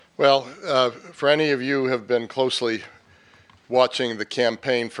Well, for any of you who have been closely watching the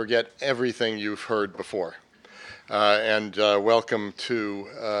campaign, forget everything you've heard before. And welcome to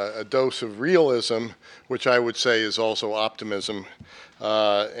a dose of realism, which I would say is also optimism.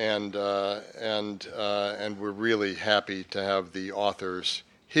 And we're really happy to have the authors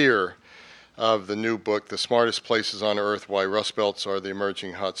here of the new book, The Smartest Places on Earth, Why Rust Belts Are the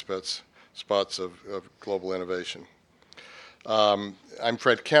Emerging Hotspots of Global Innovation. I'm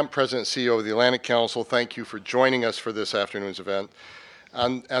Fred Kemp, President and CEO of the Atlantic Council. Thank you for joining us for this afternoon's event.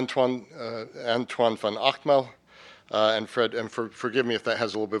 Antoine Van Agtmael, and Fred, and forgive me if that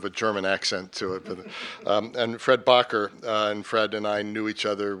has a little bit of a German accent to it, but, and Fred Bacher, and Fred and I knew each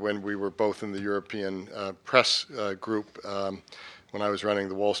other when we were both in the European press group when I was running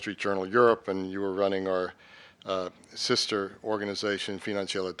the Wall Street Journal Europe, and you were running our sister organization,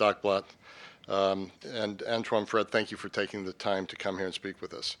 Finanzielle Dagblatt. And Antoine, Fred, thank you for taking the time to come here and speak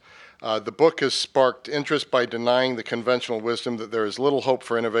with us. The book has sparked interest by denying the conventional wisdom that there is little hope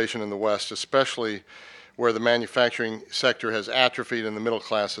for innovation in the West, especially where the manufacturing sector has atrophied and the middle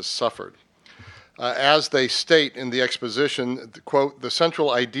class has suffered. As they state in the exposition, quote, the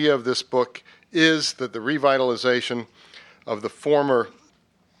central idea of this book is that the revitalization of the former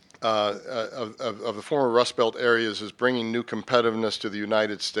Rust Belt areas is bringing new competitiveness to the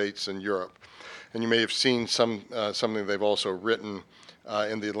United States and Europe. And you may have seen something they've also written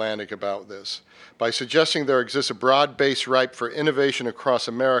in the Atlantic about this. By suggesting there exists a broad base ripe for innovation across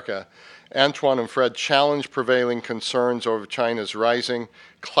America, Antoine and Fred challenge prevailing concerns over China's rising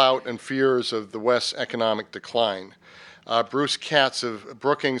clout and fears of the West's economic decline. Bruce Katz of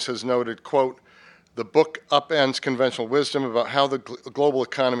Brookings has noted, quote, the book upends conventional wisdom about how the global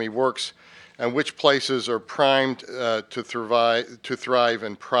economy works and which places are primed to thrive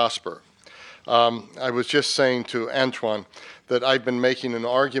and prosper. I was just saying to Antoine that I've been making an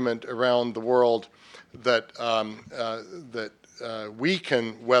argument around the world that we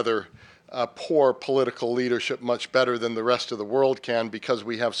can weather poor political leadership much better than the rest of the world can because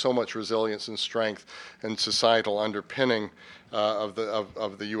we have so much resilience and strength and societal underpinning of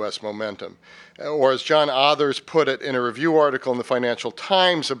the U.S. momentum. Or as John Others put it in a review article in the Financial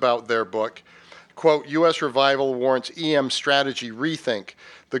Times about their book, quote, U.S. revival warrants EM strategy rethink.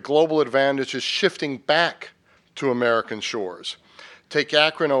 The global advantage is shifting back to American shores. Take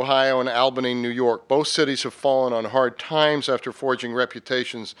Akron, Ohio, and Albany, New York. Both cities have fallen on hard times after forging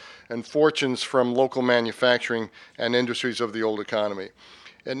reputations and fortunes from local manufacturing and industries of the old economy.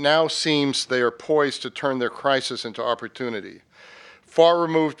 It now seems they are poised to turn their crisis into opportunity. Far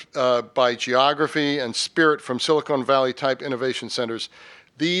removed by geography and spirit from Silicon Valley-type innovation centers,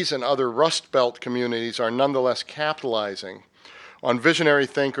 these and other Rust Belt communities are nonetheless capitalizing on visionary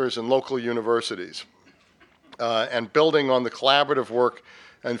thinkers and local universities and building on the collaborative work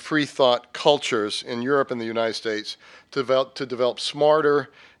and free thought cultures in Europe and the United States to develop smarter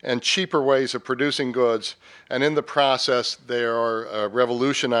and cheaper ways of producing goods, and in the process they are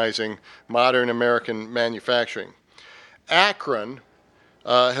revolutionizing modern American manufacturing. Akron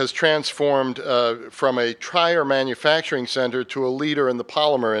has transformed from a tire manufacturing center to a leader in the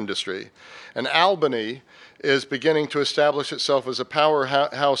polymer industry. And Albany is beginning to establish itself as a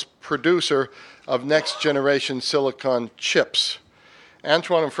powerhouse producer of next-generation silicon chips.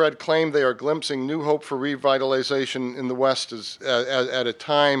 Antoine and Fred claim they are glimpsing new hope for revitalization in the West at a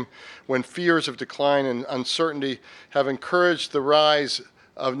time when fears of decline and uncertainty have encouraged the rise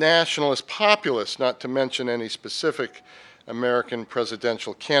of nationalist populists, not to mention any specific American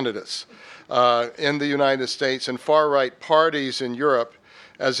presidential candidates in the United States and far-right parties in Europe,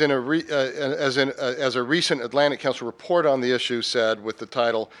 as a recent Atlantic Council report on the issue said with the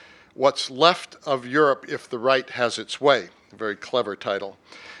title, What's Left of Europe If the Right Has Its Way, a very clever title.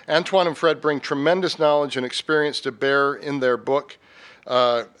 Antoine and Fred bring tremendous knowledge and experience to bear in their book.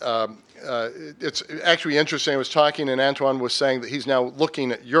 It's actually interesting. I was talking, and Antoine was saying that he's now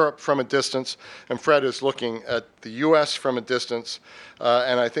looking at Europe from a distance, and Fred is looking at the U.S. from a distance.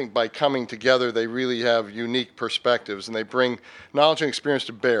 And I think by coming together, they really have unique perspectives, and they bring knowledge and experience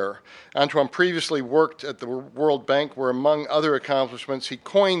to bear. Antoine previously worked at the World Bank, where, among other accomplishments, he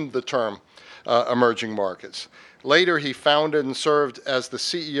coined the term emerging markets. Later, he founded and served as the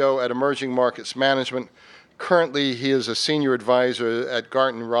CEO at Emerging Markets Management. Currently, he is a senior advisor at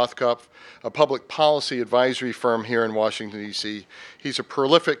Garton Rothkopf, a public policy advisory firm here in Washington, D.C. He's a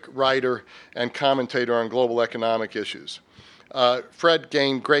prolific writer and commentator on global economic issues. Fred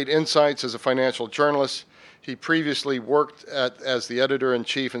gained great insights as a financial journalist. He previously worked as the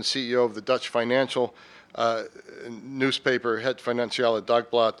editor-in-chief and CEO of the Dutch financial newspaper, Het Finanzielle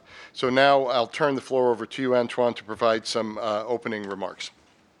Dagblad. So now I'll turn the floor over to you, Antoine, to provide some opening remarks.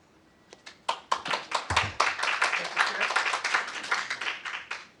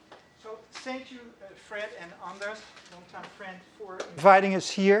 thank you, Fred and Anders, longtime friend, for inviting us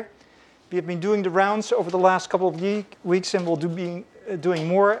here. We have been doing the rounds over the last couple of weeks, and we'll be doing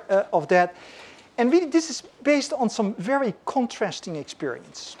more of that. And really, this is based on some very contrasting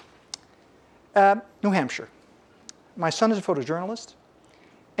experience. New Hampshire. My son is a photojournalist,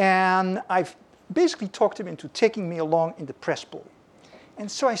 and I've basically talked him into taking me along in the press pool. And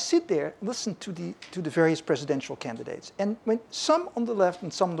so I sit there, listen to the various presidential candidates. And when some on the left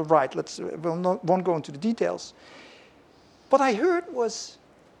and some on the right, won't go into the details. What I heard was,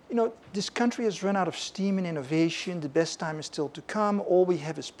 this country has run out of steam and innovation. The best time is still to come. All we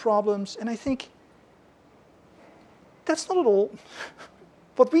have is problems. And I think, that's not at all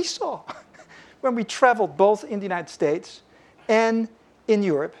what we saw when we traveled both in the United States and in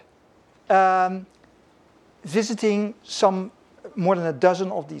Europe, visiting more than a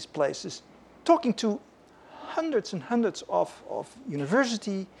dozen of these places, talking to hundreds and hundreds of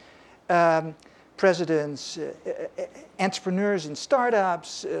university presidents, entrepreneurs in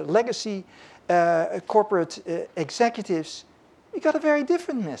startups, legacy corporate executives. We got a very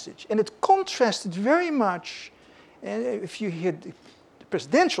different message. And it contrasted very much, if you hear the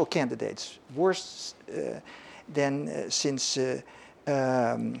presidential candidates, worse than since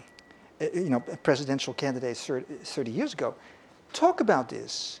presidential candidates 30 years ago, talk about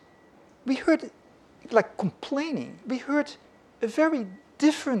this. We heard complaining. We heard a very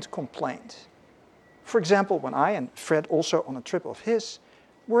different complaint. For example, when I and Fred, also on a trip of his,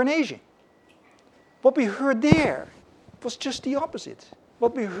 were in Asia. What we heard there was just the opposite.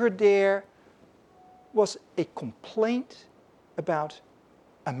 What we heard there was a complaint about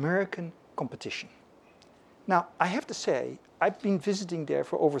American competition. Now, I have to say, I've been visiting there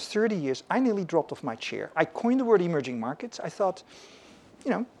for over 30 years. I nearly dropped off my chair. I coined the word emerging markets. I thought,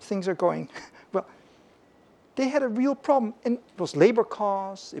 things are going well. They had a real problem, and it was labor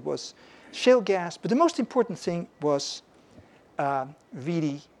costs, it was shale gas, but the most important thing was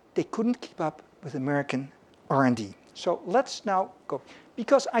really they couldn't keep up with American R&D. So let's now go.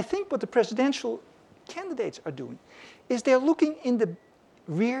 Because I think what the presidential candidates are doing is they're looking in the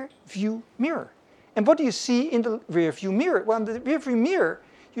rear view mirror. And what do you see in the rear view mirror? Well, in the rear view mirror,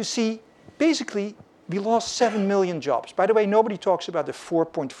 you see basically we lost 7 million jobs. By the way, nobody talks about the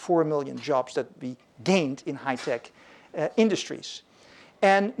 4.4 million jobs that we gained in high-tech industries.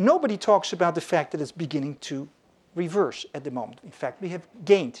 And nobody talks about the fact that it's beginning to reverse at the moment. In fact, we have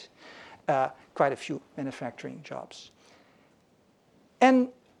gained quite a few manufacturing jobs. And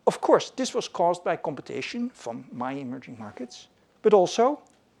of course, this was caused by competition from my emerging markets, but also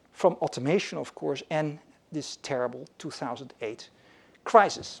from automation, of course, and this terrible 2008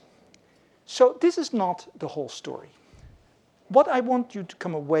 crisis. So this is not the whole story. What I want you to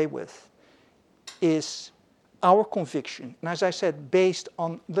come away with is our conviction, and as I said, based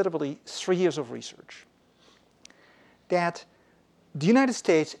on literally 3 years of research, that the United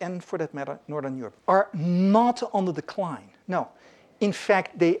States, and for that matter, Northern Europe, are not on the decline. No. In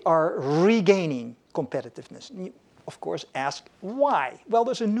fact, they are regaining competitiveness. And you, of course, ask why? Well,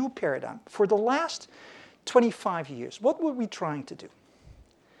 there's a new paradigm. For the last 25 years, what were we trying to do?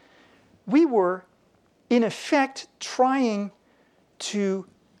 We were, in effect, trying to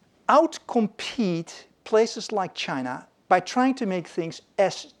outcompete places like China by trying to make things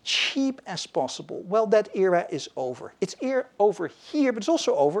as cheap as possible. Well, that era is over. It's over here, but it's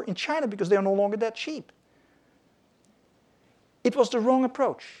also over in China because they're no longer that cheap. It was the wrong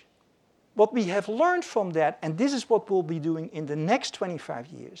approach. What we have learned from that, and this is what we'll be doing in the next 25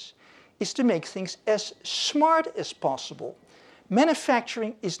 years, is to make things as smart as possible.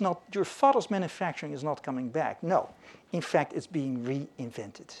 Manufacturing is not, your father's manufacturing is not coming back. No, in fact, it's being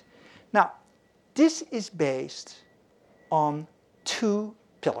reinvented. Now, this is based on 2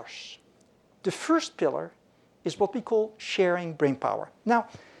 pillars. The first pillar is what we call sharing brainpower. Now,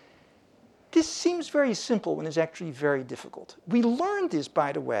 this seems very simple when it's actually very difficult. We learned this,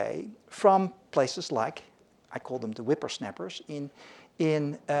 by the way, from places like, I call them the whippersnappers,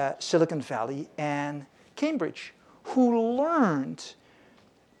 in Silicon Valley and Cambridge, who learned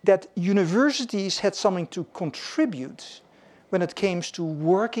that universities had something to contribute when it came to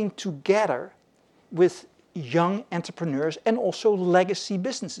working together with young entrepreneurs and also legacy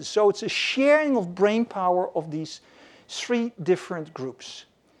businesses. So it's a sharing of brainpower of these 3 different groups.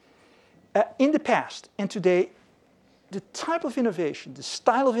 In the past and today, the type of innovation, the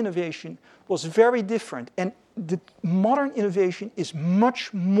style of innovation was very different. And the modern innovation is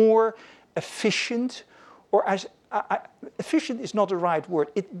much more efficient, or efficient is not the right word.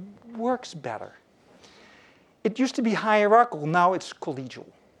 It works better. It used to be hierarchical, now it's collegial.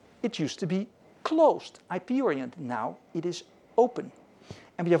 It used to be closed, IP-oriented, now it is open.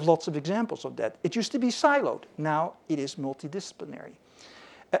 And we have lots of examples of that. It used to be siloed. Now it is multidisciplinary.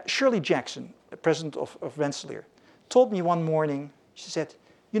 Shirley Jackson, president of Rensselaer, told me one morning, she said,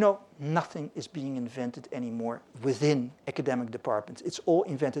 you know, nothing is being invented anymore within academic departments. It's all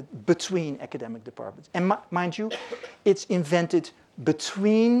invented between academic departments. And mind you, it's invented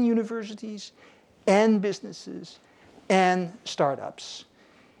between universities and businesses and startups.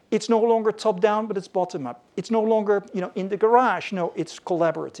 It's no longer top-down, but it's bottom-up. It's no longer, you know, in the garage. No, it's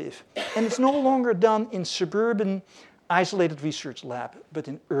collaborative. And it's no longer done in suburban, isolated research lab, but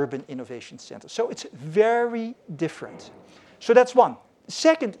in urban innovation centers. So it's very different. So that's one.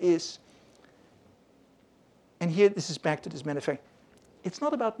 Second is, and here this is back to this manufacturing, it's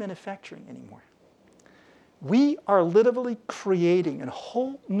not about manufacturing anymore. We are literally creating a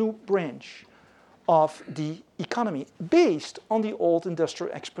whole new branch of the economy based on the old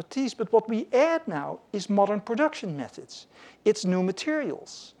industrial expertise. But what we add now is modern production methods. It's new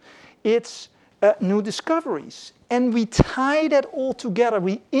materials. It's new discoveries. And we tie that all together.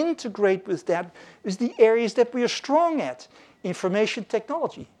 We integrate with that with the areas that we are strong at. Information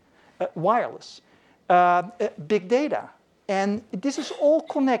technology, wireless, big data. And this is all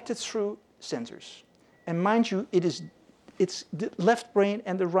connected through sensors. And mind you, it's the left brain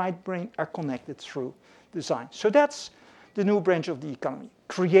and the right brain are connected through design. So that's the new branch of the economy.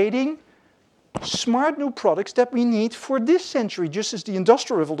 Creating smart new products that we need for this century, just as the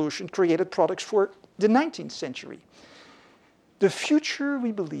Industrial Revolution created products for the 19th century. The future,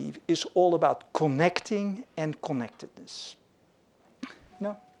 we believe, is all about connecting and connectedness.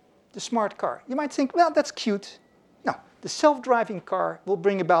 No, the smart car. You might think, well, that's cute. No, the self-driving car will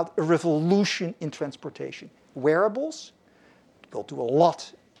bring about a revolution in transportation. Wearables will do a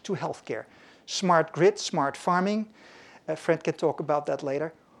lot to healthcare. Smart grid, smart farming. Fred can talk about that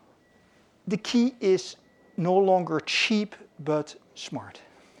later. The key is no longer cheap, but smart.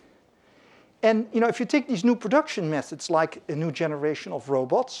 And you know, if you take these new production methods, like a new generation of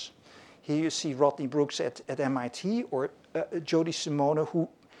robots, here you see Rodney Brooks at MIT, or Jody Simona, who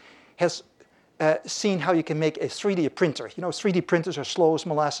has seen how you can make a 3D printer. You know, 3D printers are slow as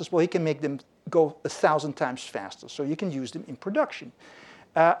molasses. Well, he can make them go 1,000 times faster, so you can use them in production.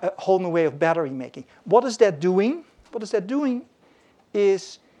 A whole new way of battery making. What is that doing? What is that doing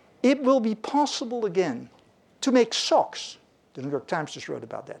is it will be possible again to make socks. The New York Times just wrote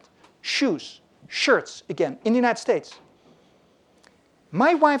about that. Shoes, shirts, again, in the United States.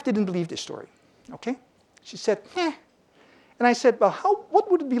 My wife didn't believe this story, okay? She said, eh. And I said, well,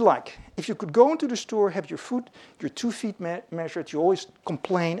 what would it be like if you could go into the store, have your 2 feet measured, you always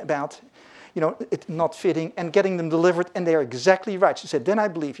complain about, you know, it not fitting, and getting them delivered, and they are exactly right. She said, then I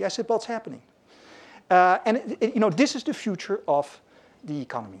believe you. I said, well, it's happening. You know, this is the future of the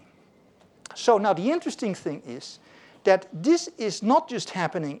economy. So now the interesting thing is that this is not just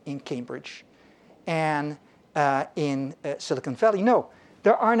happening in Cambridge and in Silicon Valley. No,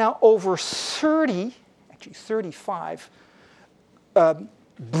 there are now over 30, actually 35,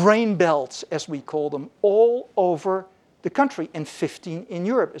 brain belts, as we call them, all over the country, and 15 in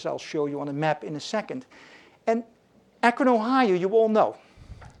Europe, as I'll show you on a map in a second. And Akron, Ohio, you all know.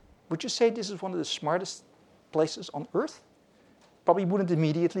 Would you say this is one of the smartest places on Earth? Probably wouldn't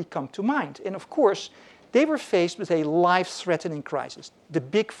immediately come to mind. And of course, they were faced with a life-threatening crisis. The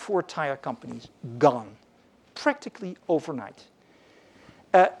big 4 tire companies, gone, practically overnight.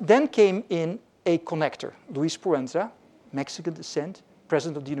 Then came in a connector, Luis Puenza, Mexican descent,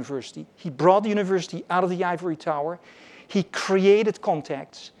 president of the university. He brought the university out of the ivory tower. He created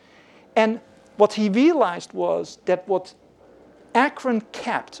contacts. And what he realized was that what Akron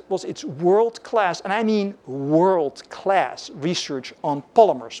kept was its world-class, and I mean world-class, research on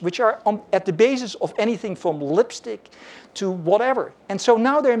polymers, which are at the basis of anything from lipstick to whatever. And so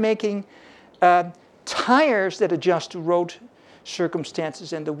now they're making tires that adjust to road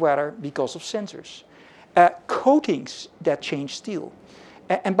circumstances and the weather because of sensors. Coatings that change steel.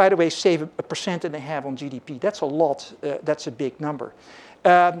 And by the way, save 1.5% on GDP. That's a lot. That's a big number.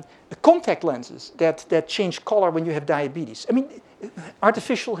 Contact lenses that change color when you have diabetes. I mean,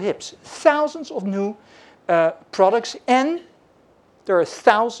 artificial hips. Thousands of new products, and there are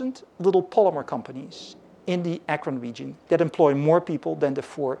 1,000 little polymer companies in the Akron region that employ more people than the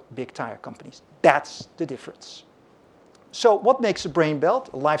 4 big tire companies. That's the difference. So what makes a brain belt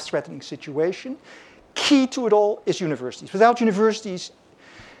a life-threatening situation? Key to it all is universities. Without universities,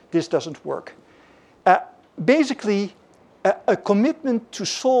 this doesn't work. Basically, a commitment to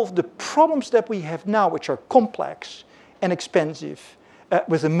solve the problems that we have now, which are complex and expensive,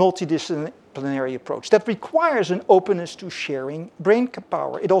 with a multidisciplinary approach. That requires an openness to sharing brain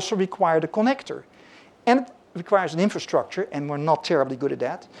power. It also requires a connector. And requires an infrastructure, and we're not terribly good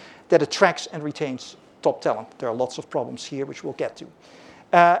at that attracts and retains top talent. There are lots of problems here, which we'll get to.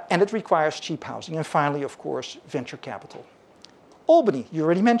 And it requires cheap housing. And finally, of course, venture capital. Albany, you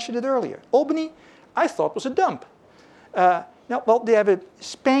already mentioned it earlier. Albany, I thought, was a dump. They have a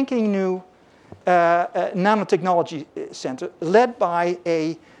spanking new nanotechnology center led by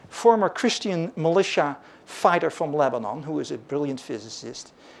a former Christian militia fighter from Lebanon, who is a brilliant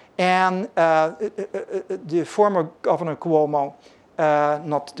physicist. And the former Governor Cuomo,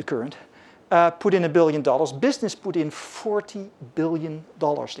 not the current, put in $1 billion. Business put in $40 billion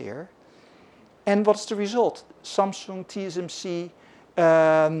there. And what's the result? Samsung, TSMC,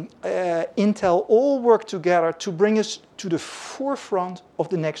 Intel all work together to bring us to the forefront of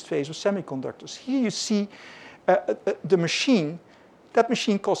the next phase of semiconductors. Here you see the machine. That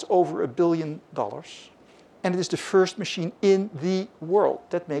machine costs over $1 billion. And it is the first machine in the world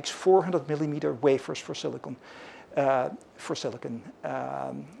that makes 400 millimeter wafers for silicon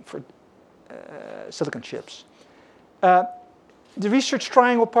chips. The Research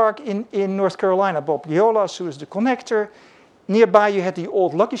Triangle Park in North Carolina, Bob Giolas, who is the connector. Nearby you had the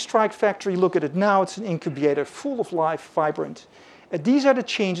old Lucky Strike factory. Look at it now. It's an incubator full of life, vibrant. These are the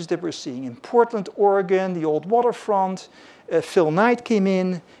changes that we're seeing. In Portland, Oregon, the old waterfront. Phil Knight came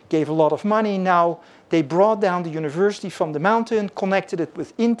in, gave a lot of money. Now they brought down the university from the mountain, connected it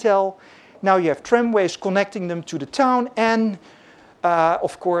with Intel. Now you have tramways connecting them to the town, and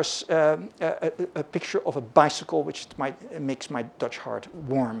of course, a picture of a bicycle, which makes my Dutch heart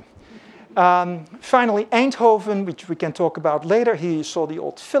warm. Finally, Eindhoven, which we can talk about later. Here you saw the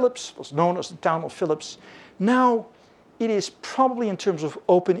old Philips, was known as the town of Philips. Now, it is probably, in terms of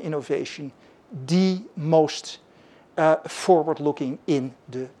open innovation, the most forward-looking in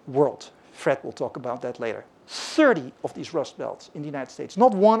the world. Fred will talk about that later. 30 of these rust belts in the United States.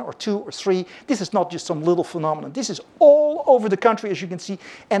 Not 1 or 2 or 3. This is not just some little phenomenon. This is all over the country, as you can see.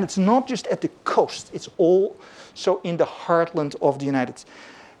 And it's not just at the coast. It's also in the heartland of the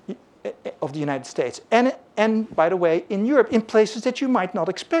United States. And by the way, in Europe, in places that you might not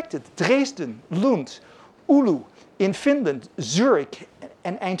expect it. Dresden, Lund, Oulu in Finland, Zurich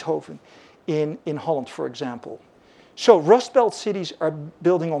and Eindhoven in Holland, for example. So Rust Belt cities are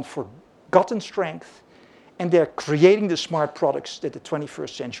building on forgotten strength, and they're creating the smart products that the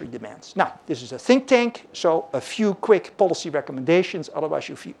 21st century demands. Now, this is a think tank, so a few quick policy recommendations, otherwise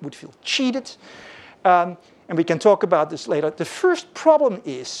you would feel cheated. And we can talk about this later. The first problem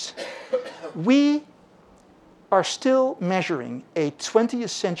is we are still measuring a 20th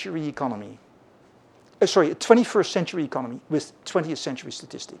century economy, a 21st century economy with 20th century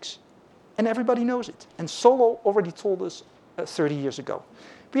statistics. And everybody knows it. And Solow already told us 30 years ago.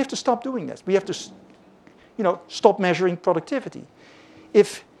 We have to stop doing that. We have to stop measuring productivity.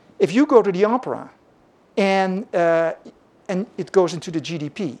 If you go to the opera and it goes into the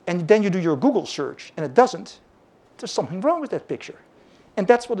GDP, and then you do your Google search and it doesn't, there's something wrong with that picture. And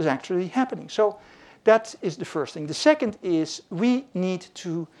that's what is actually happening. So that is the first thing. The second is we need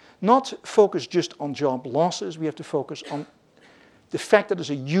to not focus just on job losses. We have to focus on the fact that there's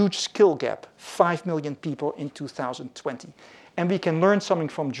a huge skill gap, 5 million people in 2020. And we can learn something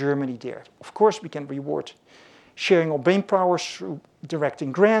from Germany there. Of course, we can reward sharing our brain powers through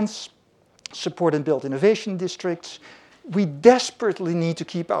directing grants, support and build innovation districts. We desperately need to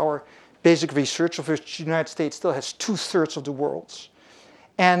keep our basic research, of which the United States still has 2/3 of the world's.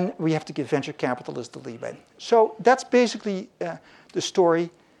 And we have to give venture capitalists the leeway. So that's basically the story.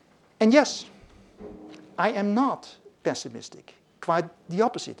 And yes, I am not pessimistic. Quite the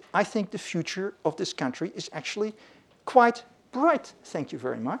opposite. I think the future of this country is actually quite bright. Thank you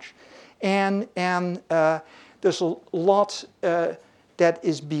very much. And there's a lot that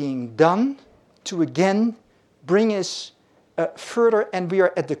is being done to again bring us further, and we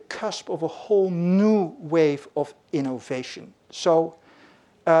are at the cusp of a whole new wave of innovation. So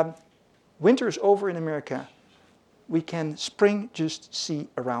winter is over in America. We can spring just see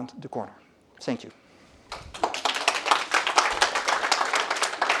around the corner. Thank you.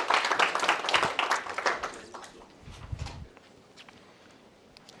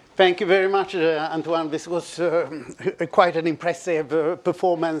 Thank you very much, Antoine. This was quite an impressive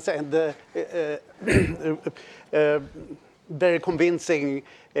performance and very convincing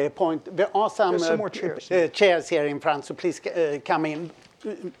point. There are some more chairs. Chairs here in front, so please come in.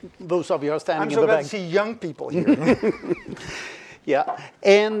 Those of you are standing in the back. I'm so glad to see young people here. Yeah,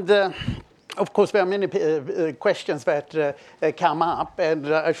 and of course there are many questions that come up, and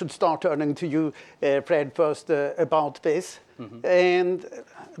I should start turning to you, Fred, first about this. Mm-hmm. And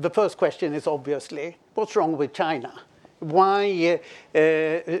the first question is obviously, what's wrong with China? Why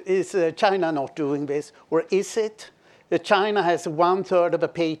is China not doing this? Or is it that China has 1/3 of the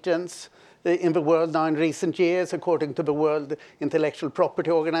patents in the world now in recent years, according to the World Intellectual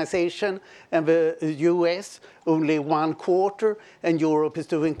Property Organization, and the US only 1/4, and Europe is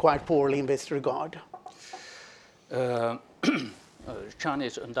doing quite poorly in this regard? China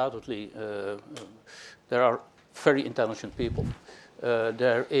is undoubtedly, there are very intelligent people.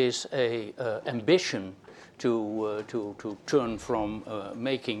 There is a ambition to turn from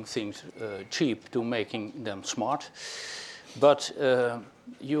making things cheap to making them smart. But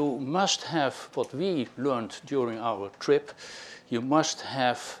you must have, what we learned during our trip, you must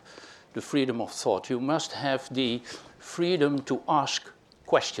have the freedom of thought. You must have the freedom to ask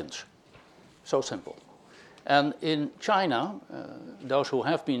questions. So simple. And in China, those who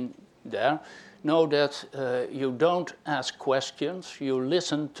have been there know that you don't ask questions, you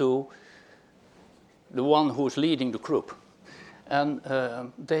listen to the one who's leading the group. And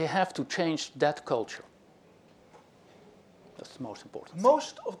they have to change that culture. That's the most important thing.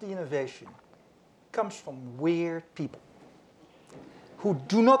 Most of the innovation comes from weird people who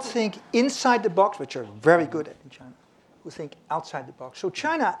do not think inside the box, which are very good at in China, who think outside the box. So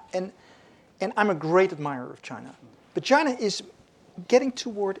China, and I'm a great admirer of China, but China is getting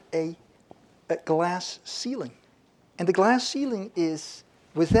toward a glass ceiling. And the glass ceiling is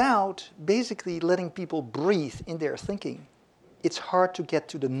without basically letting people breathe in their thinking. It's hard to get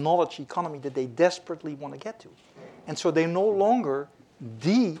to the knowledge economy that they desperately want to get to. And so they're no longer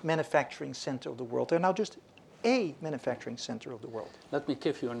the manufacturing center of the world. They're now just a manufacturing center of the world. Let me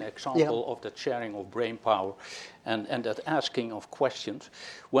give you an example of that sharing of brain power and that asking of questions.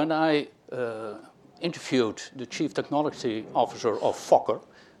 When I interviewed the chief technology officer of Fokker,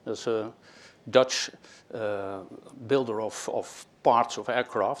 that's a Dutch builder of parts of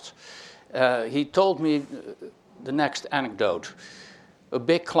aircraft, he told me the next anecdote. A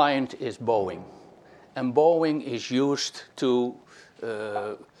big client is Boeing. And Boeing is used to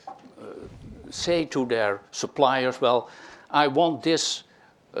say to their suppliers, well, I want this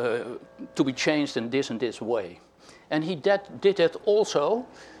to be changed in this way. And he did it also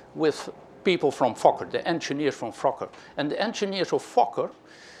with people from Fokker, the engineers from Fokker. And the engineers of Fokker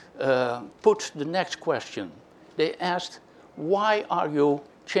put the next question. They asked, why are you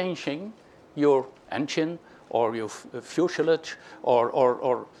changing your engine or your fuselage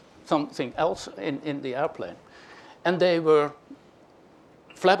or something else in the airplane? And they were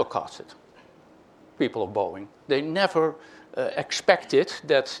flabbergasted, people of Boeing. They never expected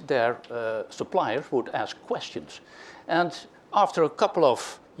that their suppliers would ask questions. And after a couple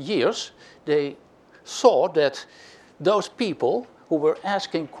of years, they saw that those people who were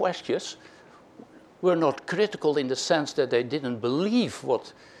asking questions were not critical in the sense that they didn't believe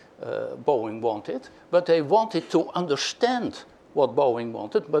what Boeing wanted, but they wanted to understand what Boeing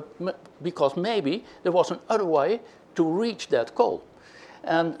wanted, but because maybe there was another way to reach that goal.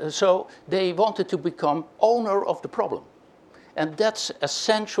 And so they wanted to become owner of the problem. And that's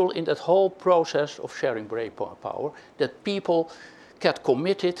essential in that whole process of sharing brain power, that people get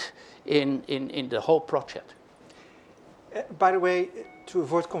committed in the whole project. By the way, to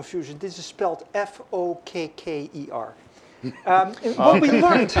avoid confusion, this is spelled F-O-K-K-E-R. What we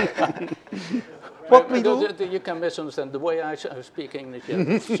learned... What we do, you can misunderstand the way I speak English. Yeah,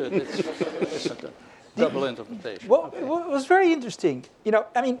 it's a double interpretation. What was very interesting, you know,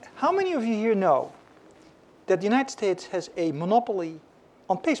 I mean, how many of you here know that the United States has a monopoly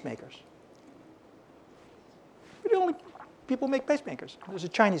on pacemakers? We're the only people who make pacemakers. There's a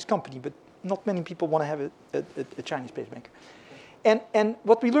Chinese company, but not many people want to have a Chinese pacemaker. And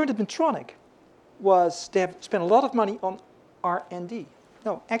what we learned at Medtronic was they have spent a lot of money on R&D.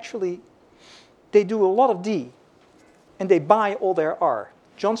 No, actually, they do a lot of D, and they buy all their R.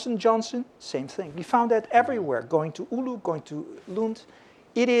 Johnson & Johnson, same thing. We found that everywhere, going to Oulu, going to Lund.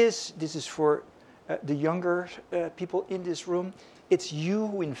 This is for the younger people in this room, it's you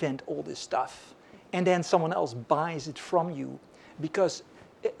who invent all this stuff. And then someone else buys it from you. Because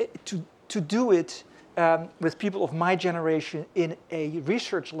to do it with people of my generation in a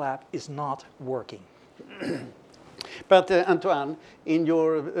research lab is not working. But Antoine, in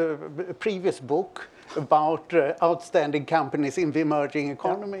your previous book about outstanding companies in the emerging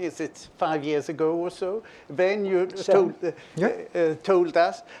economy, is it 5 years ago or so? Then you told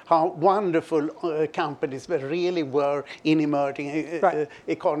us how wonderful companies there really were in emerging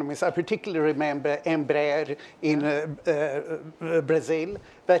economies. I particularly remember Embraer in Brazil,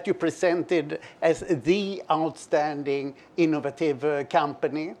 that you presented as the outstanding innovative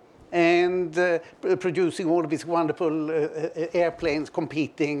company. and producing all of these wonderful airplanes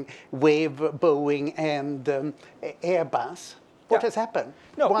competing with Boeing and Airbus. What has happened?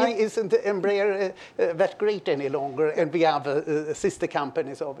 No, Why isn't Embraer that great any longer, and the other sister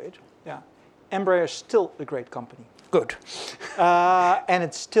companies of it? Yeah. Embraer is still a great company. Good. And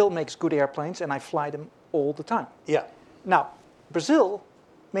it still makes good airplanes, and I fly them all the time. Yeah. Now, Brazil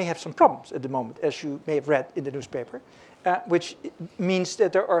may have some problems at the moment, as you may have read in the newspaper, which means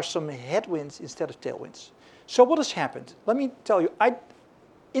that there are some headwinds instead of tailwinds. So what has happened? Let me tell you,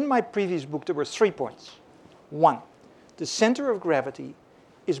 in my previous book, there were 3 points. 1, the center of gravity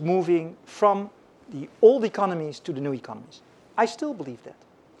is moving from the old economies to the new economies. I still believe that.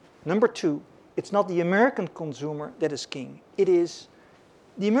 Number 2, it's not the American consumer that is king. It is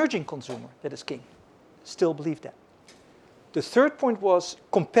the emerging consumer that is king. Still believe that. The 3rd point was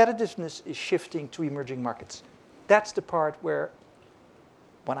competitiveness is shifting to emerging markets. That's the part where,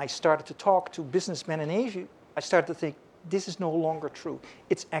 when I started to talk to businessmen in Asia, I started to think, this is no longer true.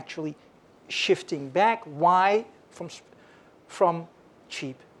 It's actually shifting back. Why? From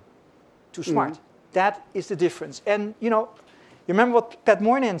cheap to smart. That is the difference. And, you remember what Pat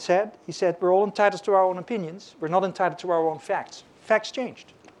Moynihan said? He said, we're all entitled to our own opinions. We're not entitled to our own facts. Facts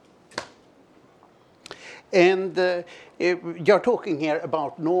changed. And you're talking here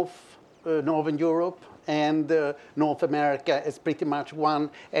about Northern Europe and North America as pretty much one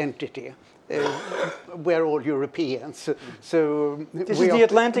entity. We're all Europeans. So this is the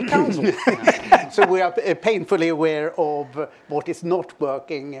Atlantic Council. So we are painfully aware of what is not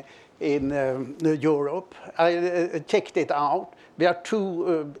working in Europe. I checked it out. There are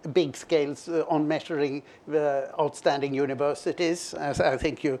 2 big scales on measuring the outstanding universities, as I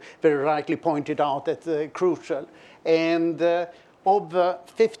think you very rightly pointed out, that's crucial. And of the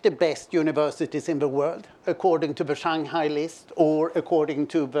 50 best universities in the world, according to the Shanghai list or according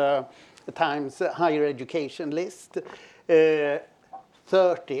to the Times Higher Education list,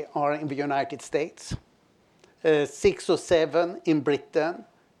 30 are in the United States, 6 or 7 in Britain,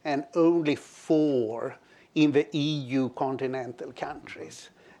 and only 4 in the EU continental countries.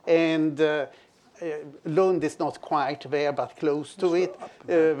 And Lund is not quite there, but close to it.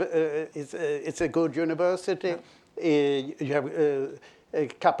 It's a good university. You have a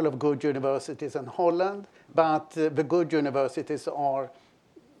couple of good universities in Holland, but the good universities are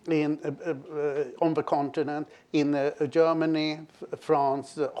on the continent in Germany,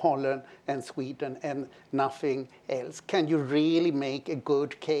 France, Holland, and Sweden, and nothing else. Can you really make a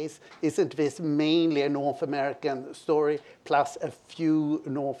good case? Isn't this mainly a North American story plus a few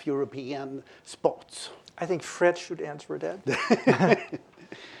North European spots? I think Fred should answer that.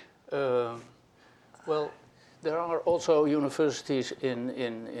 Well, there are also universities in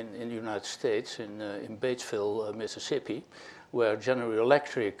the United States, in Batesville, Mississippi, where General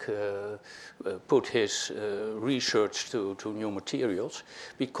Electric put his research to new materials,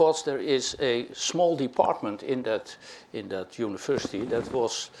 because there is a small department in that university that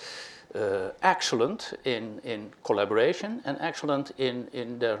was excellent in collaboration and excellent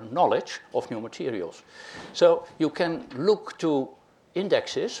in their knowledge of new materials. So you can look to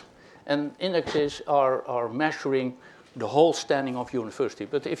indexes, and indexes are measuring the whole standing of university.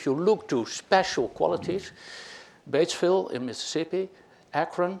 But if you look to special qualities, Batesville in Mississippi,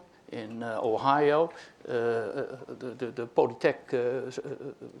 Akron in Ohio, the Polytech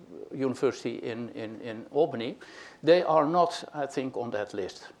University in Albany, they are not, I think, on that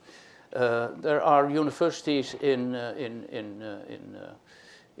list. There are universities in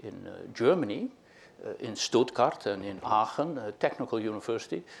Germany, in Stuttgart and in Aachen, a technical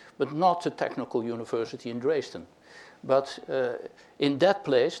university, but not a technical university in Dresden. But in that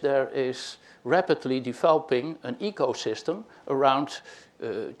place, there is rapidly developing an ecosystem around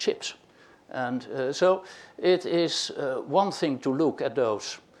chips. And so it is one thing to look at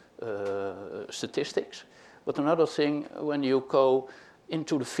those statistics, but another thing when you go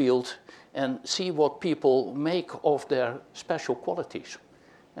into the field and see what people make of their special qualities.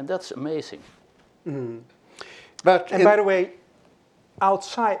 And that's amazing. Mm. And by the way,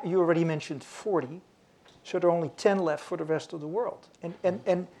 outside, you already mentioned 40, so there are only 10 left for the rest of the world.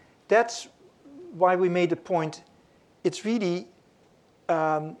 And that's why we made the point, it's really,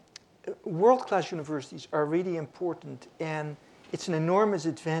 world-class universities are really important, and it's an enormous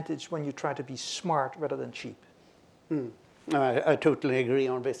advantage when you try to be smart rather than cheap. Mm. I totally agree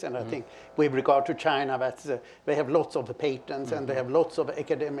on this, and I think with regard to China, that's, they have lots of patents and they have lots of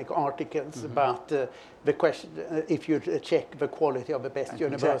academic articles, but the question, if you check the quality of the best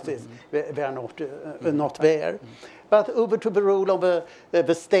universities, they are not there. But over to the role of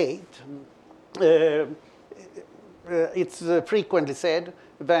the state. it's frequently said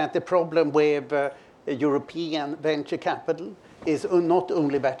that the problem with European venture capital is not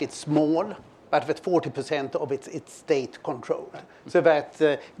only that it's small, but that 40% of it's state controlled. So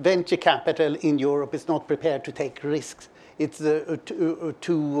that venture capital in Europe is not prepared to take risks. It's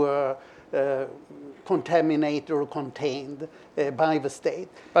too contaminated or contained by the state.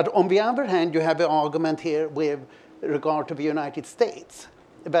 But on the other hand, you have an argument here with regard to the United States,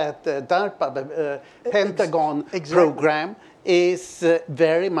 that DARPA, the Pentagon program, is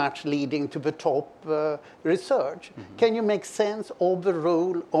very much leading to the top research. Mm-hmm. Can you make sense of the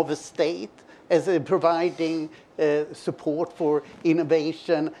role of a state as providing support for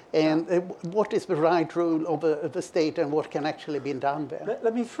innovation, and what is the right role of the state and what can actually be done there?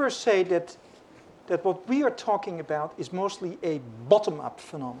 Let me first say that what we are talking about is mostly a bottom-up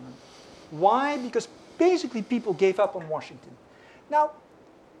phenomenon. Why? Because basically people gave up on Washington. Now,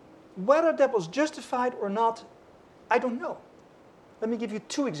 whether that was justified or not, I don't know. Let me give you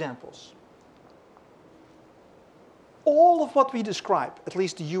two examples. All of what we describe, at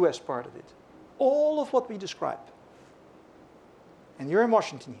least the US part of it, all of what we describe, and you're in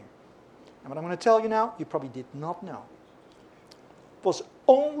Washington here, and what I'm going to tell you now, you probably did not know, was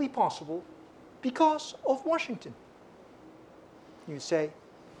only possible because of Washington. You say,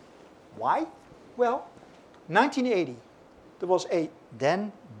 why? Well, 1980, there was a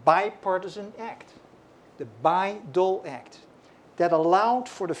then bipartisan act, the Bayh-Dole Act, that allowed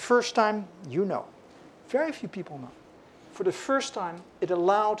for the first time, you know, very few people know, for the first time it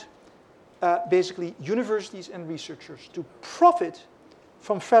allowed basically universities and researchers to profit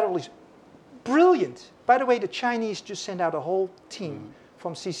from federally. Brilliant. By the way, the Chinese just sent out a whole team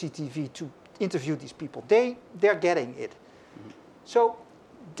from CCTV to interview these people. They're getting it. So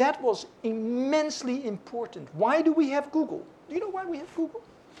that was immensely important. Why do we have Google? Do you know why we have Google?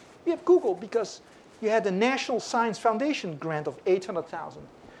 We have Google because you had the National Science Foundation grant of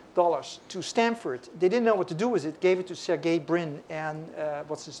 $800,000 to Stanford. They didn't know what to do with it, gave it to Sergey Brin and,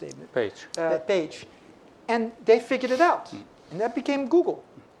 what's his name? Page. And they figured it out. And that became Google.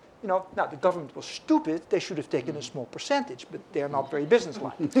 You know, now the government was stupid. They should have taken a small percentage, but they're not very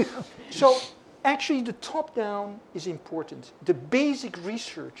businesslike. So actually the top-down is important. The basic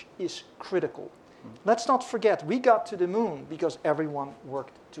research is critical. Let's not forget, we got to the moon because everyone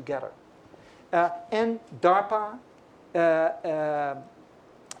worked together. And DARPA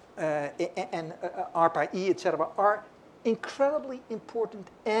and ARPA-E, etc., are incredibly important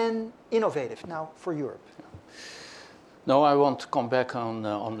and innovative now for Europe. No, I want to come back on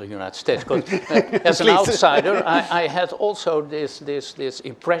the United States, because as an outsider, I had also this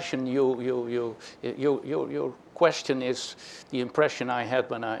impression. Your question is the impression I had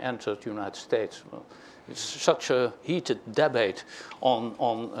when I entered the United States. Well, it's such a heated debate on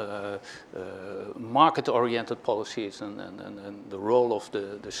market-oriented policies and the role of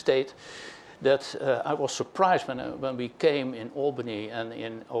the state, that I was surprised when we came in Albany and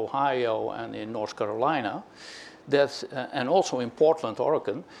in Ohio and in North Carolina, that and also in Portland,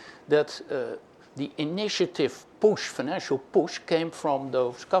 Oregon, that the initiative push, financial push, came from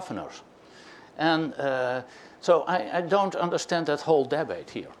those governors, and so I don't understand that whole debate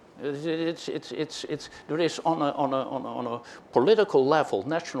here. There is on a political level,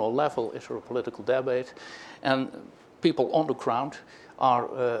 national level, is there a political debate, and people on the ground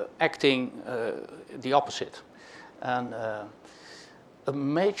are acting the opposite, and a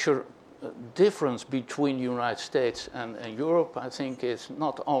major difference between the United States and Europe, I think, is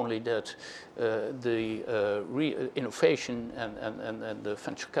not only that the innovation and the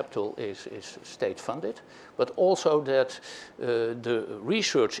venture capital is state funded, but also that the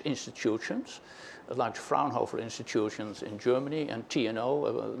research institutions, like Fraunhofer institutions in Germany and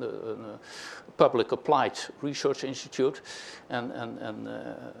TNO, the Public Applied Research Institute, and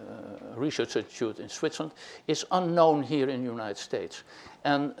Research Institute in Switzerland, is unknown here in the United States.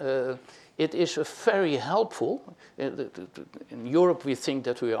 And it is very helpful. In Europe, we think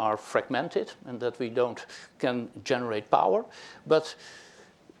that we are fragmented and that we can generate power, but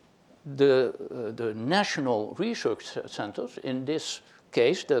the national research centers, in this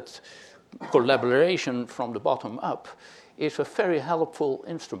case, that collaboration from the bottom up, is a very helpful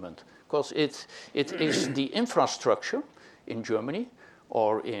instrument, because it is the infrastructure in Germany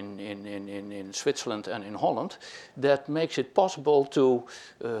or in Switzerland and in Holland that makes it possible to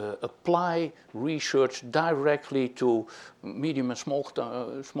apply research directly to medium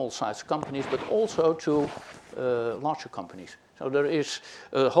and small-sized companies, but also to larger companies. So there is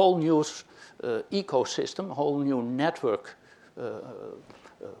a whole new ecosystem, a whole new network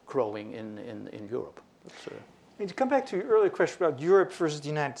growing in Europe. mean, to come back to your earlier question about Europe versus the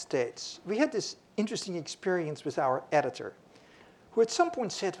United States, we had this interesting experience with our editor, who at some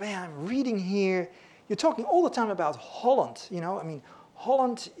point said, "Man, I'm reading here. You're talking all the time about Holland. You know, I mean,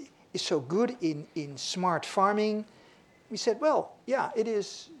 Holland is so good in smart farming." We said, "Well, yeah, it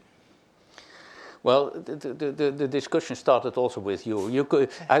is." Well, the discussion started also with you.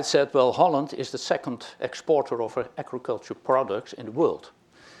 I said, well, Holland is the second exporter of agriculture products in the world.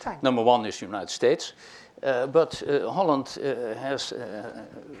 Tiny. Number one is the United States, but Holland has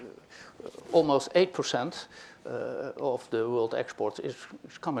almost 8% of the world exports is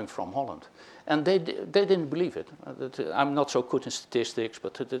coming from Holland. And they didn't believe it. I'm not so good in statistics,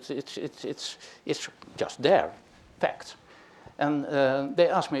 but it's just there, fact. And they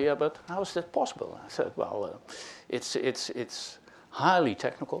asked me, yeah, but how is that possible? I said, well, it's highly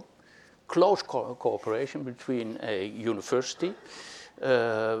technical, close cooperation between a university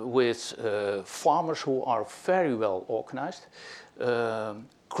with farmers who are very well organized,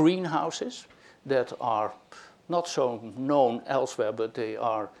 greenhouses that are not so known elsewhere, but they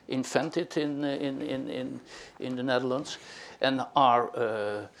are invented in the Netherlands, and are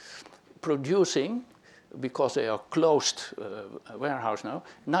producing, because they are closed warehouse now,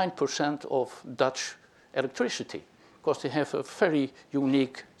 9% of Dutch electricity, because they have a very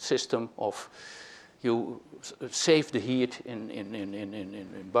unique system of you save the heat in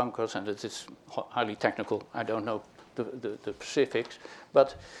bunkers, and it is highly technical. I don't know the specifics,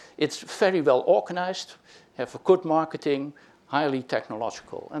 but it's very well organized, have a good marketing, highly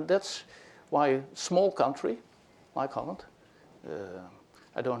technological, and that's why a small country like Holland,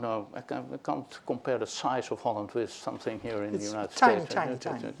 I don't know, I can't compare the size of Holland with something here in the United States. Tiny.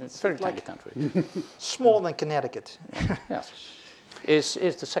 It's a very tiny country. Smaller than Connecticut. Yes. Is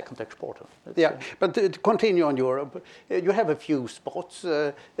the second exporter. Yeah, but to continue on Europe, you have a few spots,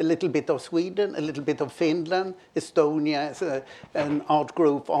 a little bit of Sweden, a little bit of Finland, Estonia is an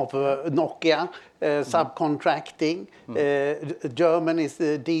outgrowth of Nokia, subcontracting, Germany is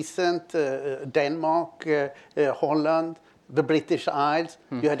decent, Denmark, Holland, the British Isles.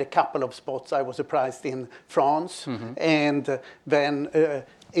 You had a couple of spots, I was surprised, in France, and then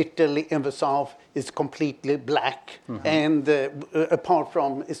Italy in the south is completely black, and apart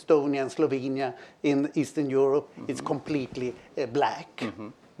from Estonia and Slovenia in Eastern Europe, it's completely black.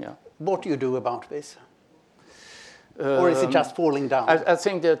 Yeah. What do you do about this? Or is it just falling down? I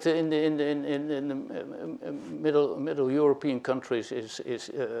think that in the middle European countries is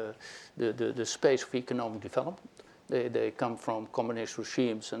the space of economic development. They come from communist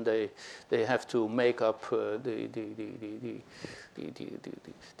regimes, and they have to make up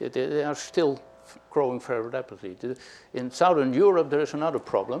they are still growing very rapidly. In Southern Europe, there is another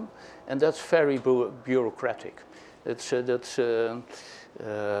problem, and that's very bureaucratic.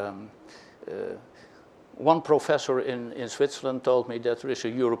 One professor in Switzerland told me that there is a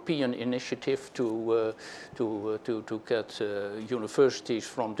European initiative to get universities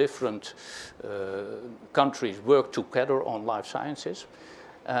from different countries work together on life sciences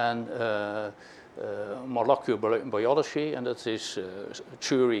and molecular biology, and that is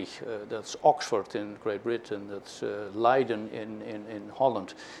Zurich, that's Oxford in Great Britain, that's Leiden in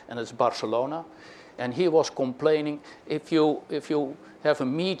Holland, and it's Barcelona. And he was complaining, if you have a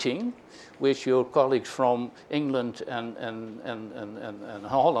meeting with your colleagues from England and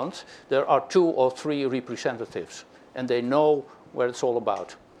Holland, there are 2 or 3 representatives, and they know what it's all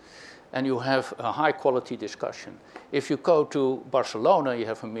about. And you have a high quality discussion. If you go to Barcelona, you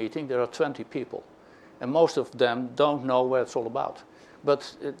have a meeting, there are 20 people, and most of them don't know what it's all about.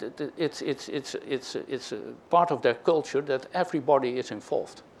 But it's a part of their culture that everybody is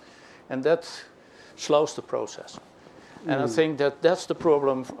involved, and that slows the process. And I think that that's the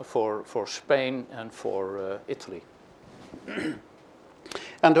problem for Spain and for Italy.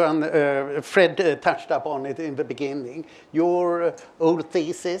 And Fred touched upon it in the beginning. Your old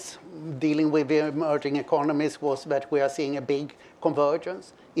thesis dealing with the emerging economies was that we are seeing a big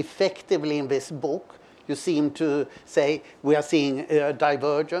convergence. Effectively in this book, you seem to say we are seeing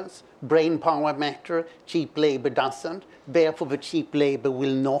divergence. Brain power matter, cheap labor doesn't. Therefore, the cheap labor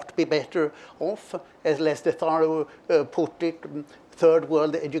will not be better off. As Lester Thorough put it, third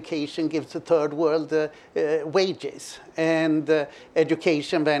world education gives the third world wages. And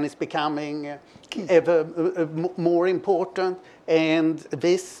education then is becoming ever more important, and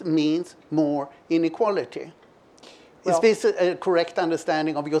this means more inequality. Is this a correct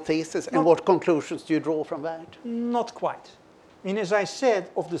understanding of your thesis, and what conclusions do you draw from that? Not quite. I mean, as I said,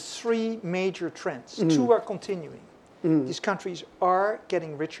 of the 3 major trends, 2 are continuing. These countries are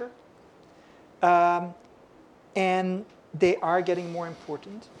getting richer, and they are getting more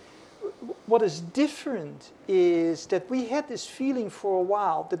important. what is different is that we had this feeling for a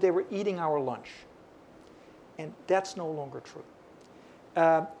while that they were eating our lunch. And that's no longer true.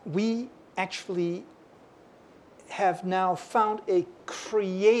 We actually have now found a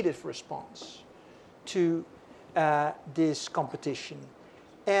creative response to this competition.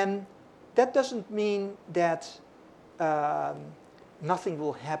 And that doesn't mean that nothing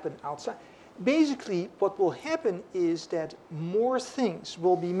will happen outside. Basically, what will happen is that more things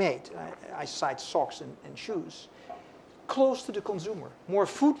will be made. I cite socks and shoes, close to the consumer. More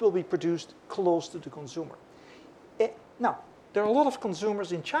food will be produced close to the consumer. Now, there are a lot of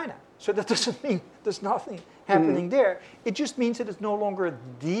consumers in China, so that doesn't mean there's nothing happening there. It just means that it's no longer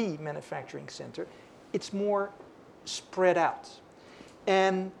the manufacturing center. It's more spread out.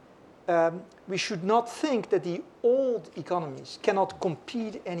 And we should not think that the old economies cannot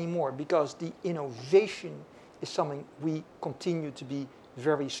compete anymore, because the innovation is something we continue to be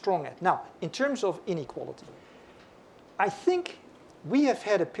very strong at. Now, in terms of inequality, I think we have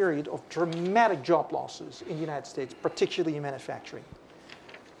had a period of dramatic job losses in the United States, particularly in manufacturing.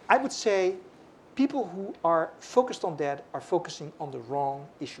 I would say people who are focused on that are focusing on the wrong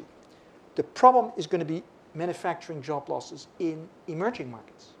issue. The problem is going to be manufacturing job losses in emerging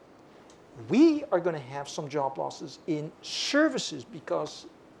markets. We are going to have some job losses in services, because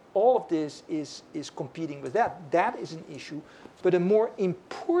all of this is competing with that. That is an issue. But a more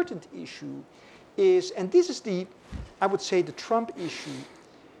important issue is, and this is I would say, the Trump issue.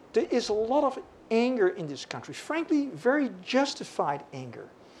 There is a lot of anger in this country, frankly, very justified anger.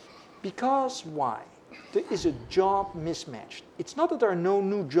 Because why? There is a job mismatch. It's not that there are no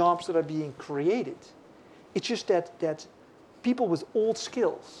new jobs that are being created. It's just that people with old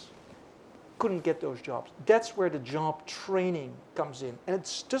skills couldn't get those jobs. That's where the job training comes in. And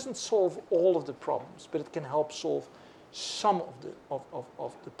it doesn't solve all of the problems, but it can help solve some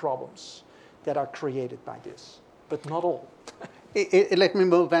of the problems that are created by this, but not all. Let me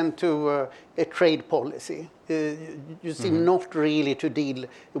move on to a trade policy. You seem not really to deal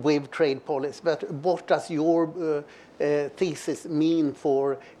with trade policy, but what does your thesis mean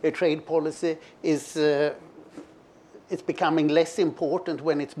for a trade policy? It's becoming less important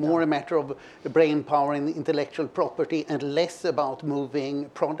when it's more a matter of brain power and intellectual property and less about moving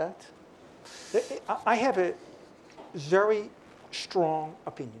product? I have a very strong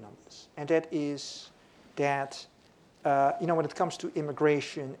opinion on this, and that is that when it comes to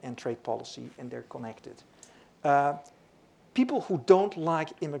immigration and trade policy, and they're connected, people who don't like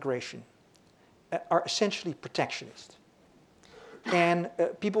immigration are essentially protectionist, and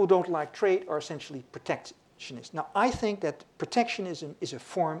people who don't like trade are essentially protectionist. Now, I think that protectionism is a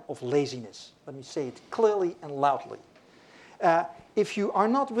form of laziness. Let me say it clearly and loudly. If you are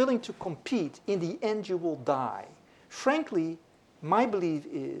not willing to compete, in the end you will die. Frankly, my belief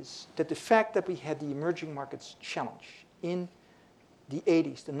is that the fact that we had the emerging markets challenge in the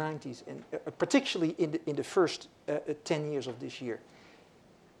 80s, the 90s, and particularly in the first 10 years of this year,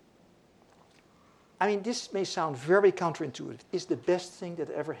 I mean, this may sound very counterintuitive, is the best thing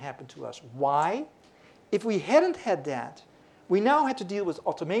that ever happened to us. Why? If we hadn't had that, we now had to deal with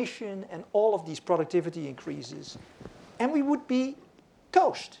automation and all of these productivity increases, and we would be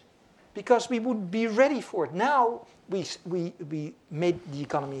toast, because we wouldn't be ready for it. Now, we made the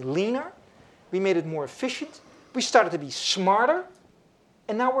economy leaner, we made it more efficient, we started to be smarter,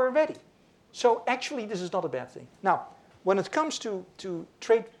 and now we're ready. So actually, this is not a bad thing. Now, when it comes to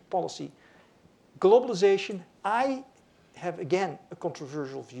trade policy, globalization, I have, again, a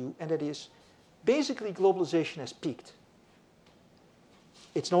controversial view, and that is, basically, globalization has peaked.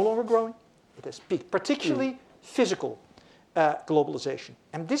 It's no longer growing. It has peaked, particularly physical globalization.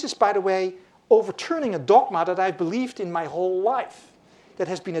 And this is, by the way, overturning a dogma that I've believed in my whole life, that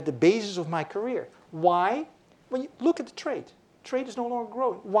has been at the basis of my career. Why? When you look at the trade, trade is no longer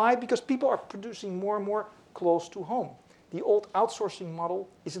growing. Why? Because people are producing more and more close to home. The old outsourcing model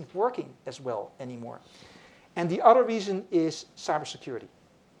isn't working as well anymore. And the other reason is cybersecurity.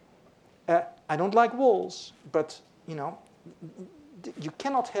 I don't like walls, but you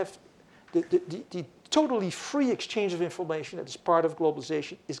cannot have the totally free exchange of information that is part of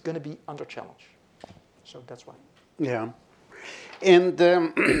globalization is going to be under challenge. So that's why. Yeah. And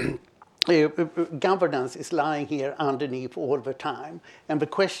governance is lying here underneath all the time. And the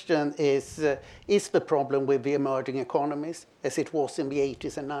question is the problem with the emerging economies, as it was in the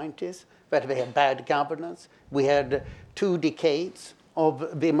 80s and 90s, that they had bad governance? We had 2 decades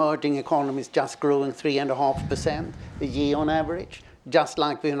of the emerging economies just growing 3.5% a year on average, just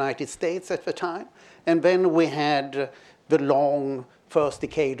like the United States at the time. And then we had the long first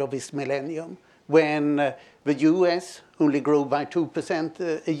decade of this millennium, when the US only grew by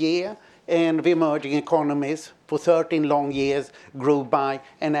 2% a year, and the emerging economies for 13 long years grew by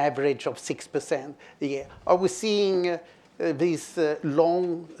an average of 6% a year. Are we seeing these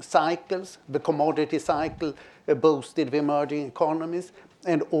long cycles, the commodity cycle boosted the emerging economies,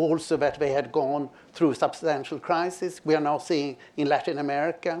 and also that they had gone through substantial crisis? We are now seeing in Latin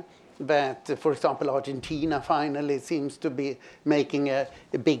America that, for example, Argentina finally seems to be making a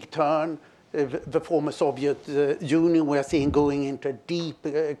big turn. The former Soviet Union we are seeing going into a deep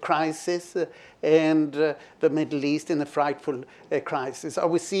crisis, and the Middle East in a frightful crisis. Are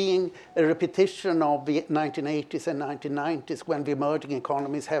we seeing a repetition of the 1980s and 1990s when the emerging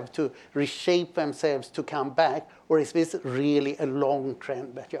economies have to reshape themselves to come back, or is this really a long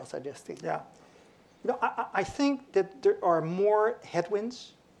trend that you're suggesting? Yeah. No, I think that there are more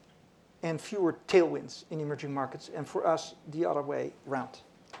headwinds and fewer tailwinds in emerging markets, and for us, the other way around.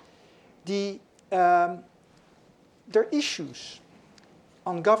 There are issues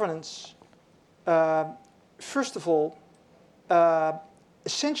on governance. First of all,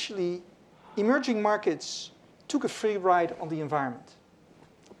 essentially, emerging markets took a free ride on the environment,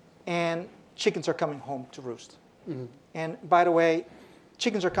 and chickens are coming home to roost. Mm-hmm. And by the way,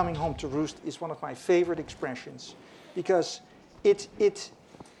 chickens are coming home to roost is one of my favorite expressions, because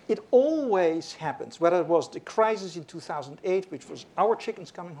it always happens, whether it was the crisis in 2008, which was our chickens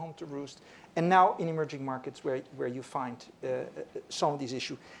coming home to roost, and now in emerging markets where you find some of these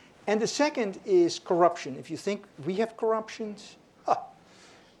issues. And the second is corruption. If you think we have corruption,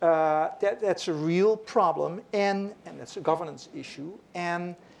 that's a real problem, and that's a governance issue.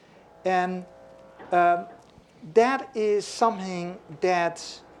 And that is something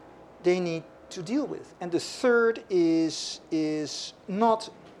that they need to deal with. And the third is not...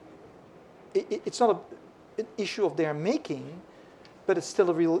 It's not an issue of their making, but it's still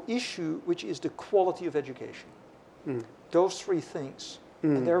a real issue, which is the quality of education. Mm. Those three things,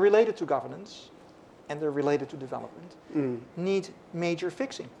 and they're related to governance, and they're related to development, need major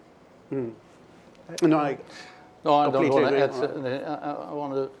fixing. No, I don't want to add. I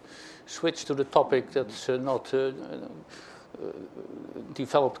want to switch to the topic that's not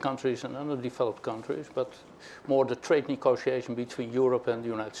developed countries and underdeveloped countries, but more the trade negotiation between Europe and the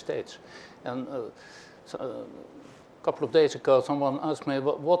United States. And a couple of days ago, someone asked me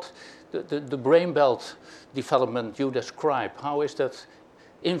what the brain belt development you describe, how is that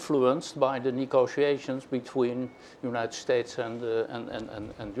influenced by the negotiations between the United States and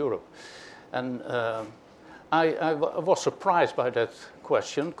Europe? And I was surprised by that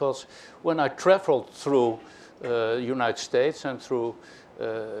question, because when I traveled through the United States and through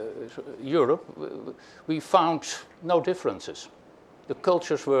Europe, we found no differences. The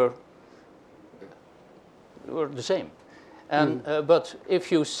cultures were the same. And, but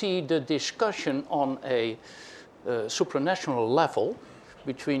if you see the discussion on a supranational level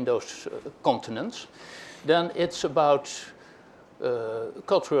between those continents, then it's about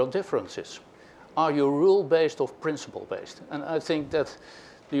cultural differences. Are you rule-based or principle-based? And I think that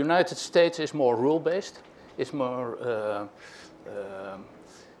the United States is more rule-based. It's more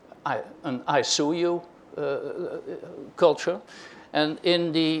an I sue you culture. And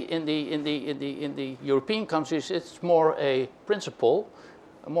in the European countries, it's more a principle,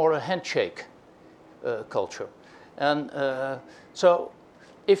 more a handshake culture. And so,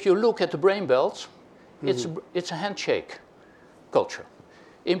 if you look at the brain belts, it's a handshake culture.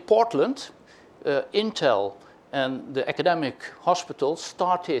 In Portland, Intel and the academic hospitals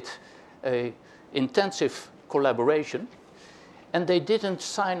started an intensive collaboration, and they didn't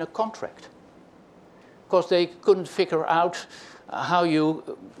sign a contract because they couldn't figure out how you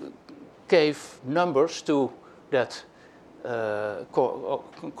gave numbers to that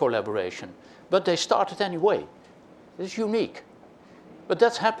collaboration. But they started anyway. It's unique. But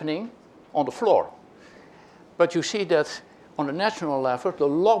that's happening on the floor. But you see that on the national level, the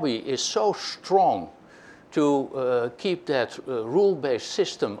lobby is so strong to keep that rule-based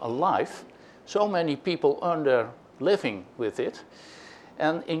system alive. So many people earn their living with it.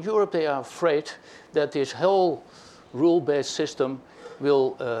 And in Europe, they are afraid that this whole rule-based system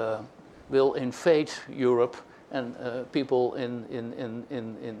will invade Europe, and people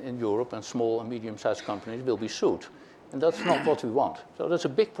in Europe and small and medium-sized companies will be sued. And that's not what we want. So that's a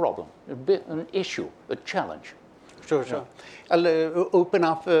big problem, an issue, a challenge. Sure. I'll open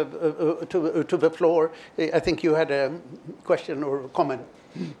up to the floor. I think you had a question or comment.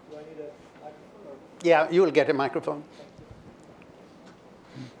 Do I need a microphone? Yeah, you will get a microphone.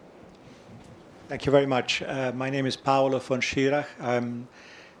 Thank you very much. My name is Paolo von Schirach. I'm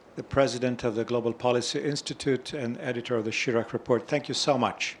the president of the Global Policy Institute and editor of the Schirach Report. Thank you so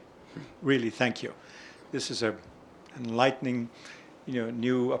much. Really, thank you. This is an enlightening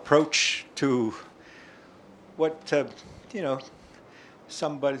new approach to what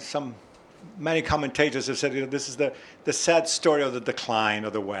many commentators have said. This is the sad story of the decline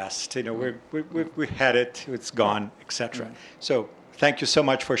of the West. We had it, it's gone, etc. So thank you so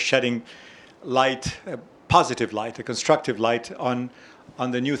much for shedding light, a positive light, a constructive light on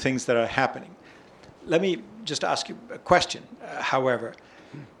the new things that are happening. Let me just ask you a question, however.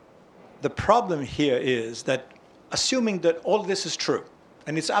 The problem here is that, assuming that all this is true,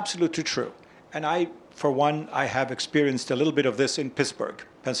 and it's absolutely true, and I, for one, I have experienced a little bit of this in Pittsburgh,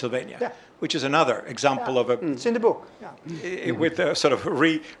 Pennsylvania, which is another example of a... It's in the book. With a sort of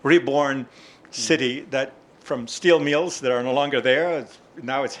reborn city that from steel mills that are no longer there,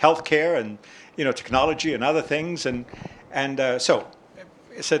 now it's healthcare and technology and other things, and so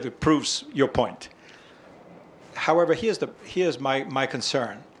I said it proves your point. However, here's my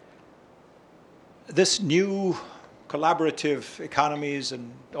concern. This new collaborative economies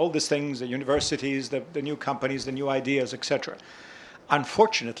and all these things, the universities, the new companies, the new ideas, etc.,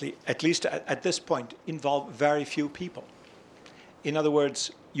 unfortunately, at least at this point, involve very few people. In other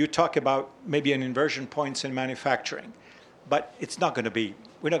words, you talk about maybe an inversion points in manufacturing, but it's not going to be,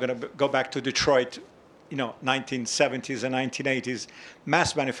 we're not going to go back to Detroit, 1970s and 1980s.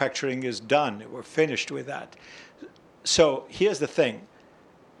 Mass manufacturing is done. We're finished with that. So here's the thing.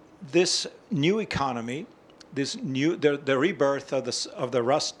 This new economy, the rebirth of the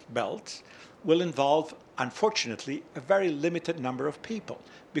Rust Belt will involve, unfortunately, a very limited number of people,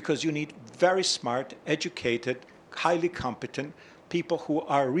 because you need very smart, educated, highly competent people who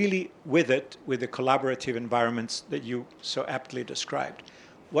are really with the collaborative environments that you so aptly described.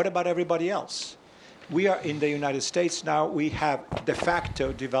 What about everybody else? We are in the United States now, we have de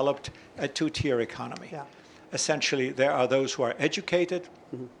facto developed a two-tier economy. Yeah. Essentially, there are those who are educated,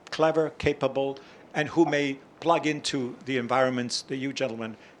 clever, capable, and who may plug into the environments that you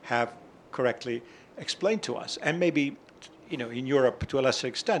gentlemen have correctly explained to us. And maybe, in Europe to a lesser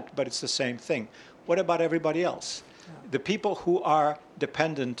extent, but it's the same thing. What about everybody else? Yeah. The people who are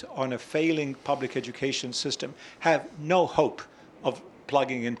dependent on a failing public education system have no hope of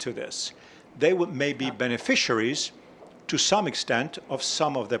plugging into this. They may be beneficiaries to some extent of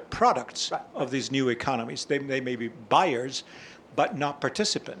some of the products of these new economies. They may be buyers, but not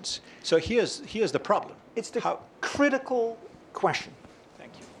participants. So here's the problem. It's the critical question.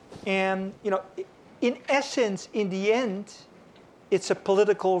 Thank you. And in essence, in the end, it's a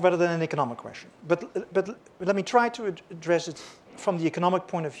political rather than an economic question. But let me try to address it from the economic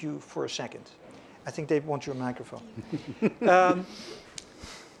point of view for a second. I think they want your microphone.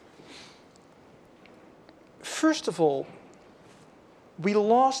 First of all, we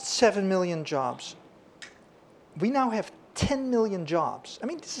lost 7 million jobs. We now have 10 million jobs. I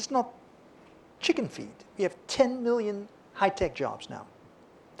mean, this is not chicken feed. We have 10 million high-tech jobs now.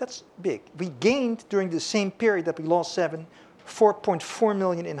 That's big. We gained during the same period that we lost 4.4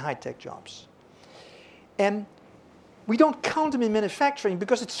 million in high-tech jobs. And we don't count them in manufacturing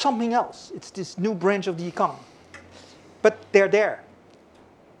because it's something else. It's this new branch of the economy. But they're there.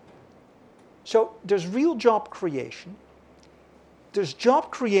 So there's real job creation. There's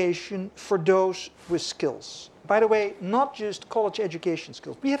job creation for those with skills. By the way, not just college education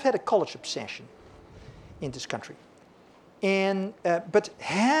skills. We have had a college obsession in this country. And, but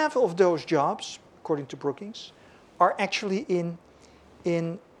half of those jobs, according to Brookings, are actually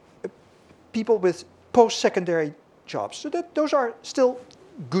in people with post-secondary jobs. So those are still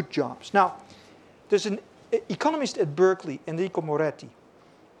good jobs. Now, there's an economist at Berkeley, Enrico Moretti,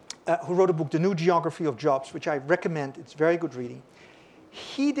 who wrote a book, The New Geography of Jobs, which I recommend. It's very good reading.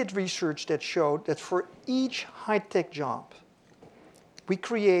 He did research that showed that for each high-tech job, we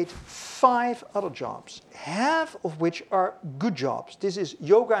create 5 other jobs, half of which are good jobs. This is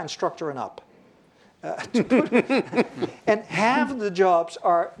yoga instructor and up. And half of the jobs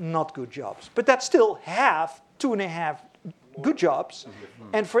are not good jobs. But that's still half, 2.5 good jobs.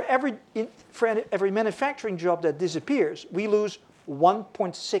 And for every manufacturing job that disappears, we lose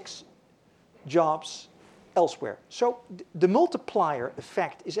 1.6 jobs elsewhere. So the multiplier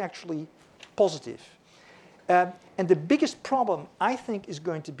effect is actually positive. And the biggest problem, I think, is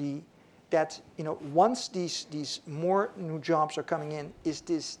going to be that once these more new jobs are coming in, is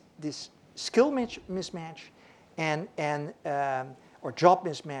this skill mismatch or job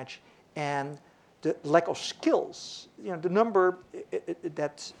mismatch and the lack of skills. The number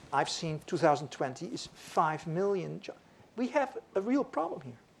that I've seen 2020 is 5 million jobs. We have a real problem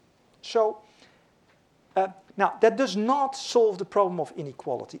here. So now that does not solve the problem of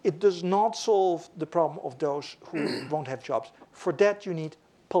inequality. It does not solve the problem of those who won't have jobs. For that you need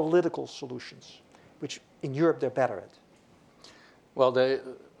political solutions, which in Europe they're better at. Well, they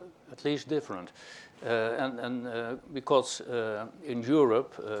at least different, because in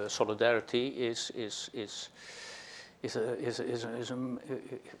Europe solidarity is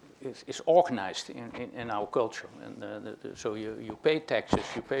organized in our culture, and so you pay taxes,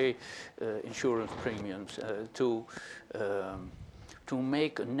 you pay insurance premiums to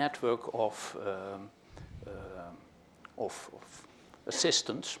make a network of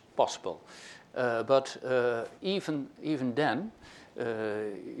assistance possible. But even then,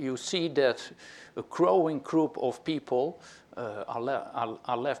 you see that a growing group of people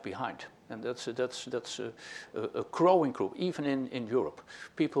are left behind. And that's a growing group, even in Europe.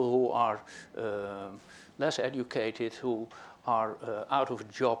 People who are less educated, who are out of a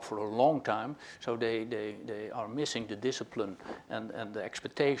job for a long time, so they are missing the discipline and the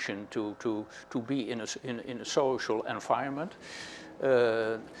expectation to be in a social environment.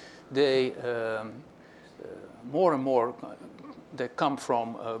 They more and more they come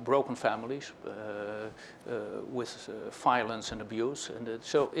from broken families with violence and abuse, and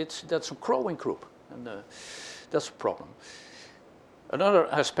so that's a growing group, and that's a problem. Another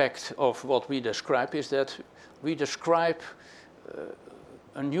aspect of what we describe is that we describe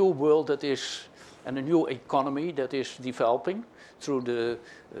a new world that is, and a new economy that is developing through the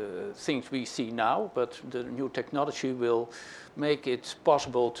things we see now, but the new technology will make it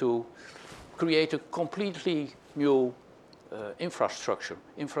possible to create a completely new infrastructure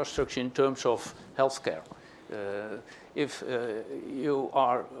in terms of healthcare. If you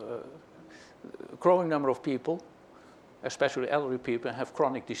are a growing number of people, especially elderly people, have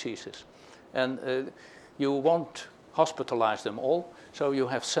chronic diseases, and you won't hospitalize them all, so you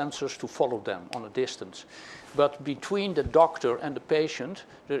have sensors to follow them on a distance. But between the doctor and the patient,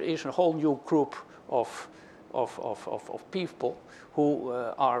 there is a whole new group of people who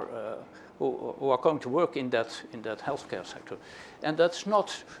are going to work in that healthcare sector, and that's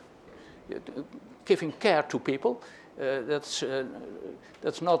not giving care to people.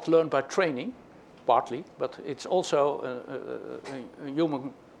 That's not learned by training, partly, but it's also a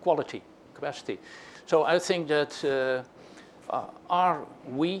human quality capacity. So I think that are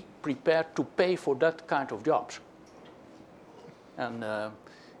we prepared to pay for that kind of jobs? And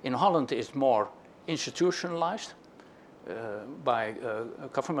in Holland it's more institutionalized by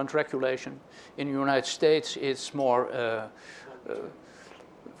government regulation. In the United States it's more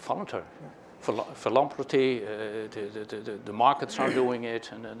voluntary. Philanthropy, the markets are doing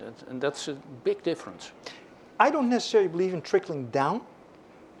it, and that's a big difference. I don't necessarily believe in trickling down,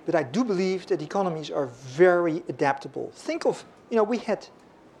 but I do believe that economies are very adaptable. Think of, we had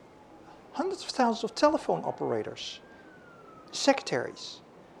hundreds of thousands of telephone operators, secretaries,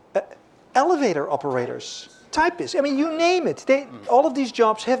 elevator operators, typists. I mean, you name it. All of these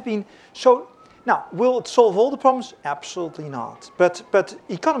jobs have been so. Now, will it solve all the problems? Absolutely not. But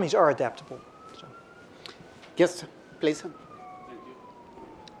economies are adaptable. So. Yes, please.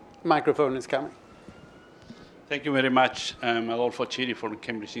 Microphone is coming. Thank you very much. I'm Adolfo Chiri from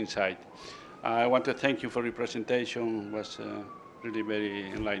Cambridge Insight. I want to thank you for your presentation. It was really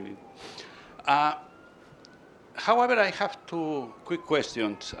very enlightening. However, I have two quick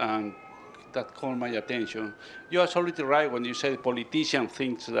questions that call my attention. You are absolutely right when you say politician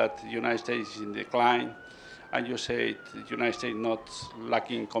thinks that the United States is in decline, and you say the United States not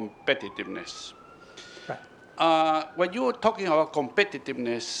lacking competitiveness. Right. When you are talking about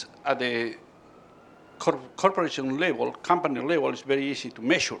competitiveness at the corporation level, company level, it's very easy to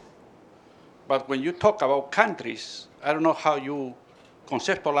measure. But when you talk about countries, I don't know how you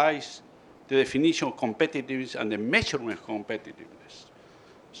conceptualize the definition of competitiveness and the measurement of competitiveness.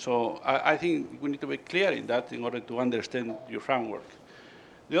 So I think we need to be clear in that in order to understand your framework.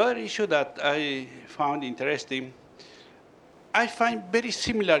 The other issue that I found interesting, I find very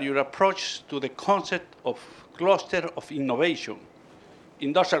similar your approach to the concept of cluster of innovation,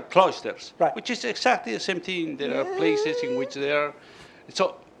 industrial clusters, right, which is exactly the same thing. There are places in which there are.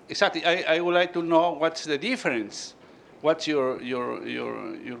 So exactly, I would like to know what's the difference. What's your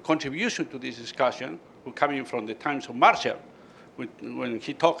contribution to this discussion, coming from the times of Marshall, when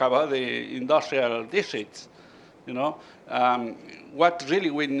he talked about the industrial districts, what really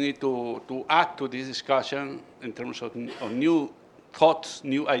we need to add to this discussion in terms of new thoughts,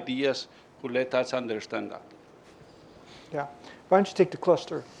 new ideas, who let us understand that. Yeah. Why don't you take the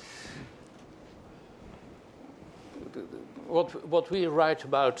cluster? What we write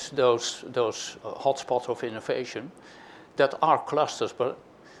about those hotspots of innovation, that are clusters, but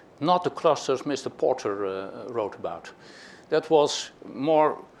not the clusters Mr. Porter wrote about. That was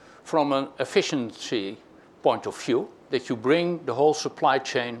more from an efficiency point of view, that you bring the whole supply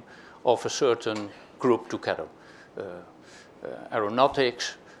chain of a certain group together.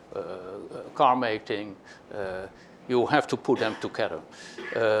 aeronautics, car making. You have to put them together.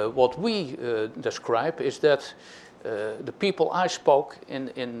 What we describe is that the people I spoke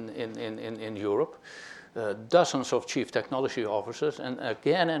in Europe, dozens of chief technology officers, and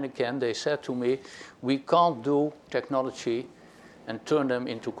again they said to me, we can't do technology and turn them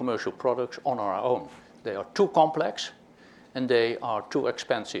into commercial products on our own. They are too complex and they are too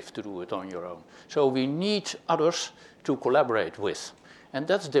expensive to do it on your own. So we need others to collaborate with, and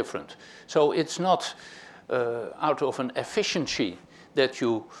that's different. So it's not out of an efficiency that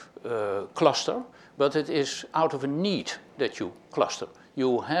you cluster, but it is out of a need that you cluster.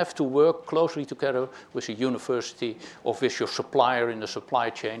 You have to work closely together with a university or with your supplier in the supply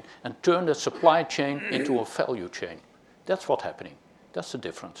chain and turn that supply chain into a value chain. That's what's happening. That's the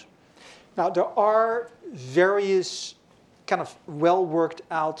difference. Now, there are various kind of well worked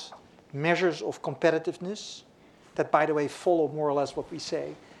out measures of competitiveness that, by the way, follow more or less what we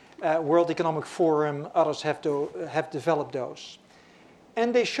say. World Economic Forum, others have developed those.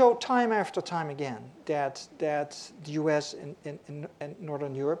 And they show time after time again that the US and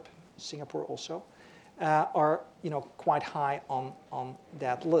Northern Europe, Singapore also, are quite high on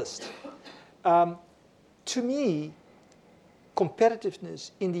that list. To me,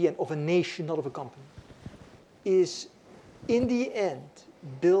 competitiveness in the end of a nation, not of a company, is in the end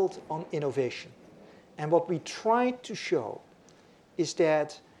built on innovation. And what we try to show is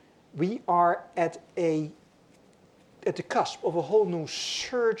that we are at the cusp of a whole new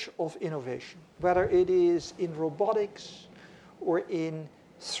surge of innovation, whether it is in robotics or in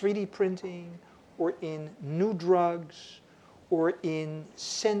 3D printing or in new drugs or in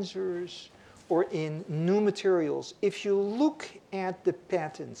sensors or in new materials. If you look at the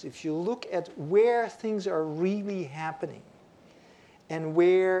patents, if you look at where things are really happening and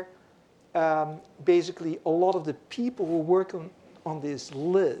where basically a lot of the people who work on this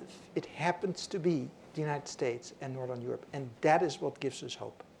live, it happens to be the United States and Northern Europe, and that is what gives us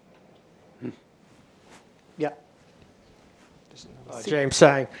hope. Yeah. James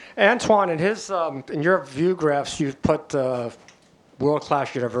Sang. Antoine, in your view graphs, you've put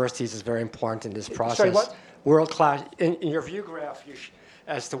world-class universities is very important in this process. Sorry, what? World-class, in your view graph,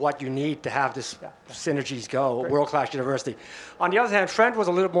 as to what you need to have this synergies go, Great. world-class university. On the other hand, Trent was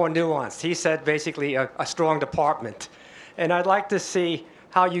a little more nuanced. He said basically a strong department. And I'd like to see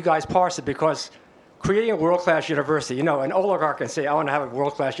how you guys parse it, because creating a world-class university, an oligarch can say, I want to have a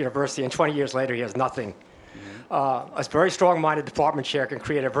world-class university, and 20 years later he has nothing. A very strong-minded department chair can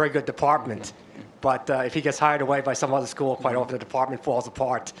create a very good department, but if he gets hired away by some other school, quite often the department falls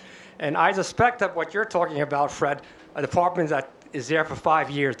apart. And I suspect that what you're talking about, Fred, a department that is there for 5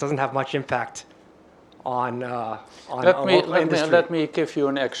 years doesn't have much impact on local industry. Let me give you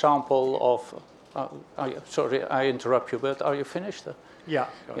an example of. Sorry, I interrupt you, but are you finished? Yeah.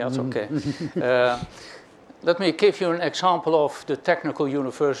 Yeah, it's okay. Let me give you an example of the Technical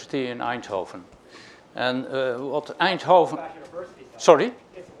University in Eindhoven. And what Eindhoven... Sorry?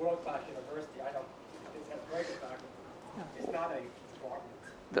 It's a world-class university. It's a great faculty. It's not a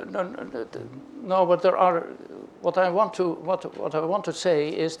department. No, but there are... What I want to say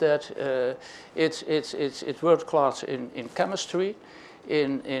is that it's world class in chemistry,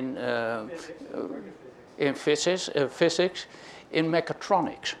 in physics, in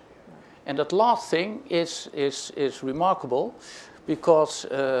mechatronics, and that last thing is remarkable because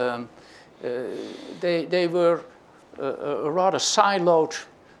they were a rather siloed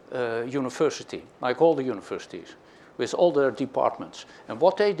university, like all the universities, with all their departments. And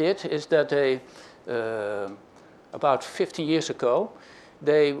what they did is that they about 15 years ago,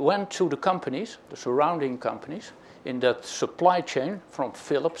 they went to the companies, the surrounding companies, in that supply chain from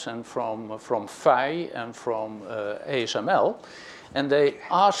Philips and from FAI and from ASML, and they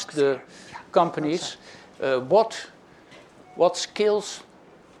asked the companies, what skills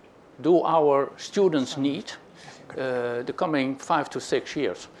do our students need the coming 5 to 6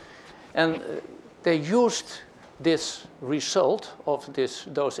 years? And they used this result of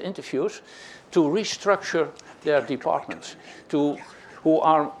those interviews to restructure their departments, who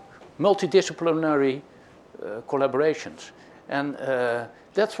are multidisciplinary collaborations. And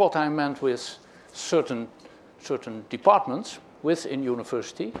that's what I meant with certain departments within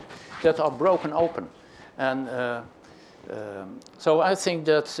university that are broken open. And so I think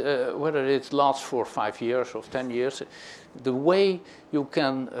that whether it lasts for 5 years or 10 years, the way you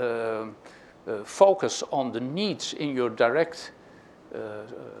can focus on the needs in your direct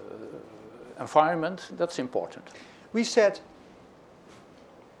environment, that's important. We said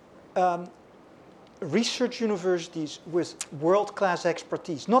research universities with world-class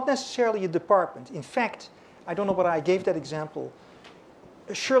expertise, not necessarily a department. In fact, I don't know whether I gave that example.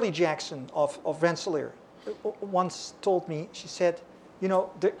 Shirley Jackson of Rensselaer once told me, she said, you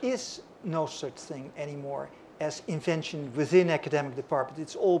know, there is no such thing anymore as invention within academic department.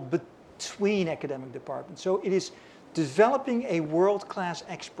 It's all between academic departments. So it is developing a world-class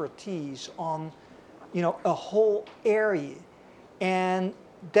expertise on, you know, a whole area. And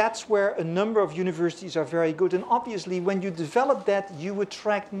that's where a number of universities are very good. And obviously, when you develop that, you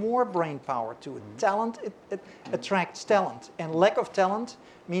attract more brain power to it. Talent it attracts talent. And lack of talent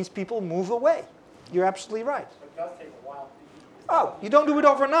means people move away. You're absolutely right. It does take a while. Oh, you don't do it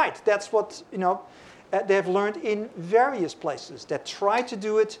overnight. That's what, you know, they've learned in various places that try to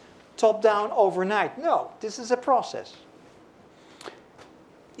do it top-down overnight. No, this is a process.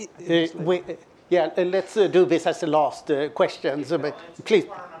 Let's do this as the last question. So, please.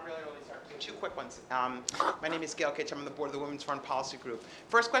 Two quick ones. My name is Gail Cage. I'm on the board of the Women's Foreign Policy Group.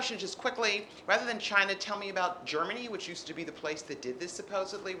 First question, just quickly, rather than China, tell me about Germany, which used to be the place that did this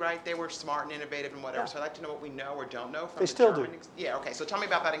supposedly, right? They were smart and innovative and whatever. Yeah. So I'd like to know what we know or don't know from they still German. do. Yeah, okay. So tell me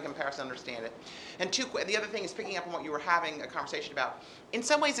about that in comparison, understand it. And the other thing is picking up on what you were having a conversation about. In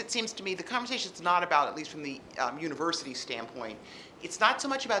some ways, it seems to me the conversation is not about, at least from the university standpoint, it's not so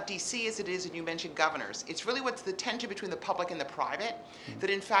much about DC as it is, and you mentioned governors. It's really what's the tension between the public and the private,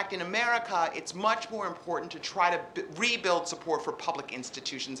 that in fact in America, it's much more important to try to rebuild support for public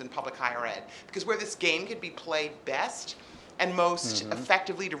institutions and public higher ed. Because where this game could be played best and most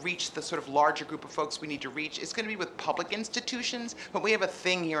effectively to reach the sort of larger group of folks we need to reach is going to be with public institutions. But we have a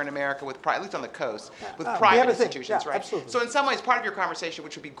thing here in America with, at least on the coast, with private institutions, right? Absolutely. So in some ways, part of your conversation,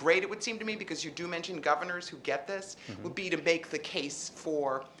 which would be great, it would seem to me, because you do mention governors who get this, would be to make the case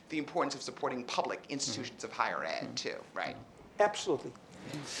for the importance of supporting public institutions of higher ed too, right? Absolutely.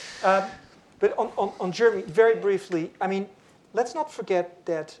 But on Germany, very briefly, I mean, let's not forget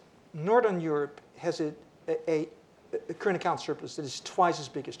that Northern Europe has a current account surplus that is twice as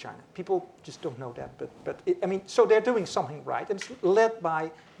big as China. People just don't know that, I mean, so they're doing something right, and it's led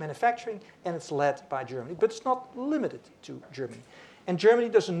by manufacturing, and it's led by Germany, but it's not limited to Germany. And Germany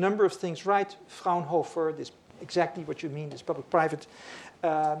does a number of things right. Fraunhofer, this exactly what you mean, this public-private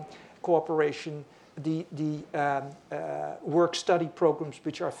cooperation, the work-study programs,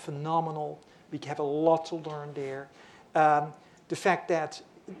 which are phenomenal. We have a lot to learn there. The fact that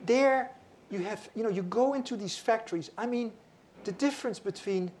there, you go into these factories. I mean, the difference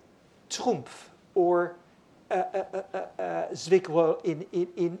between Trumpf or Zwickau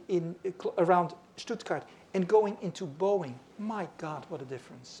in around Stuttgart and going into Boeing. My God, what a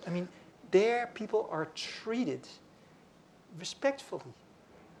difference! I mean, there people are treated respectfully.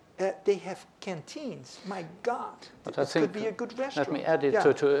 They have canteens. My God, it could be a good restaurant. Let me add it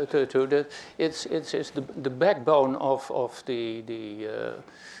to that. It's the backbone of the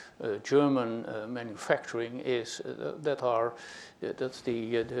German manufacturing is that's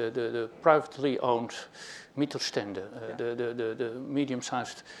the privately owned Mittelstände, the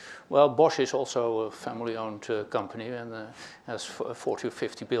medium-sized. Well, Bosch is also a family-owned company and has 40 or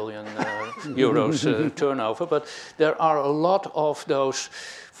 50 billion euros turnover. But there are a lot of those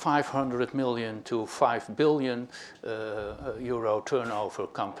 500 million to 5 billion euro turnover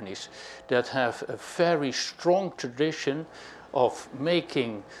companies that have a very strong tradition of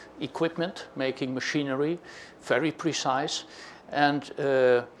making equipment, making machinery, very precise, and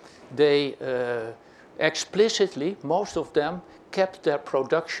they explicitly, most of them, kept their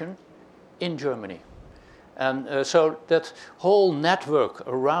production in Germany. And so that whole network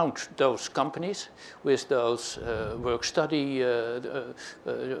around those companies with those work-study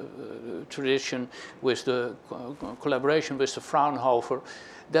tradition, with the collaboration with the Fraunhofer,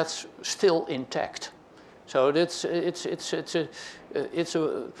 that's still intact. So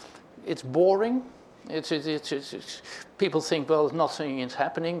it's boring. People think, well, nothing is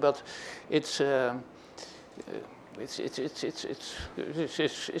happening, but it's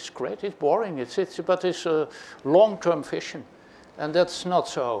great. It's boring. But it's a long-term vision, and that's not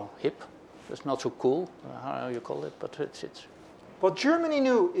so hip. It's not so cool. How you call it? But it's. What Germany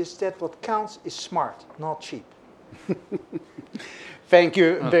knew is that what counts is smart, not cheap. Thank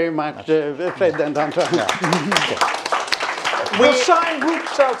you very much, President Antoine. We'll sign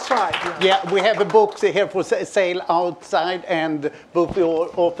books outside. Yeah, we have a book here for sale outside, and both your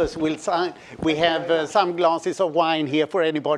authors will sign. We have some glasses of wine here for anybody.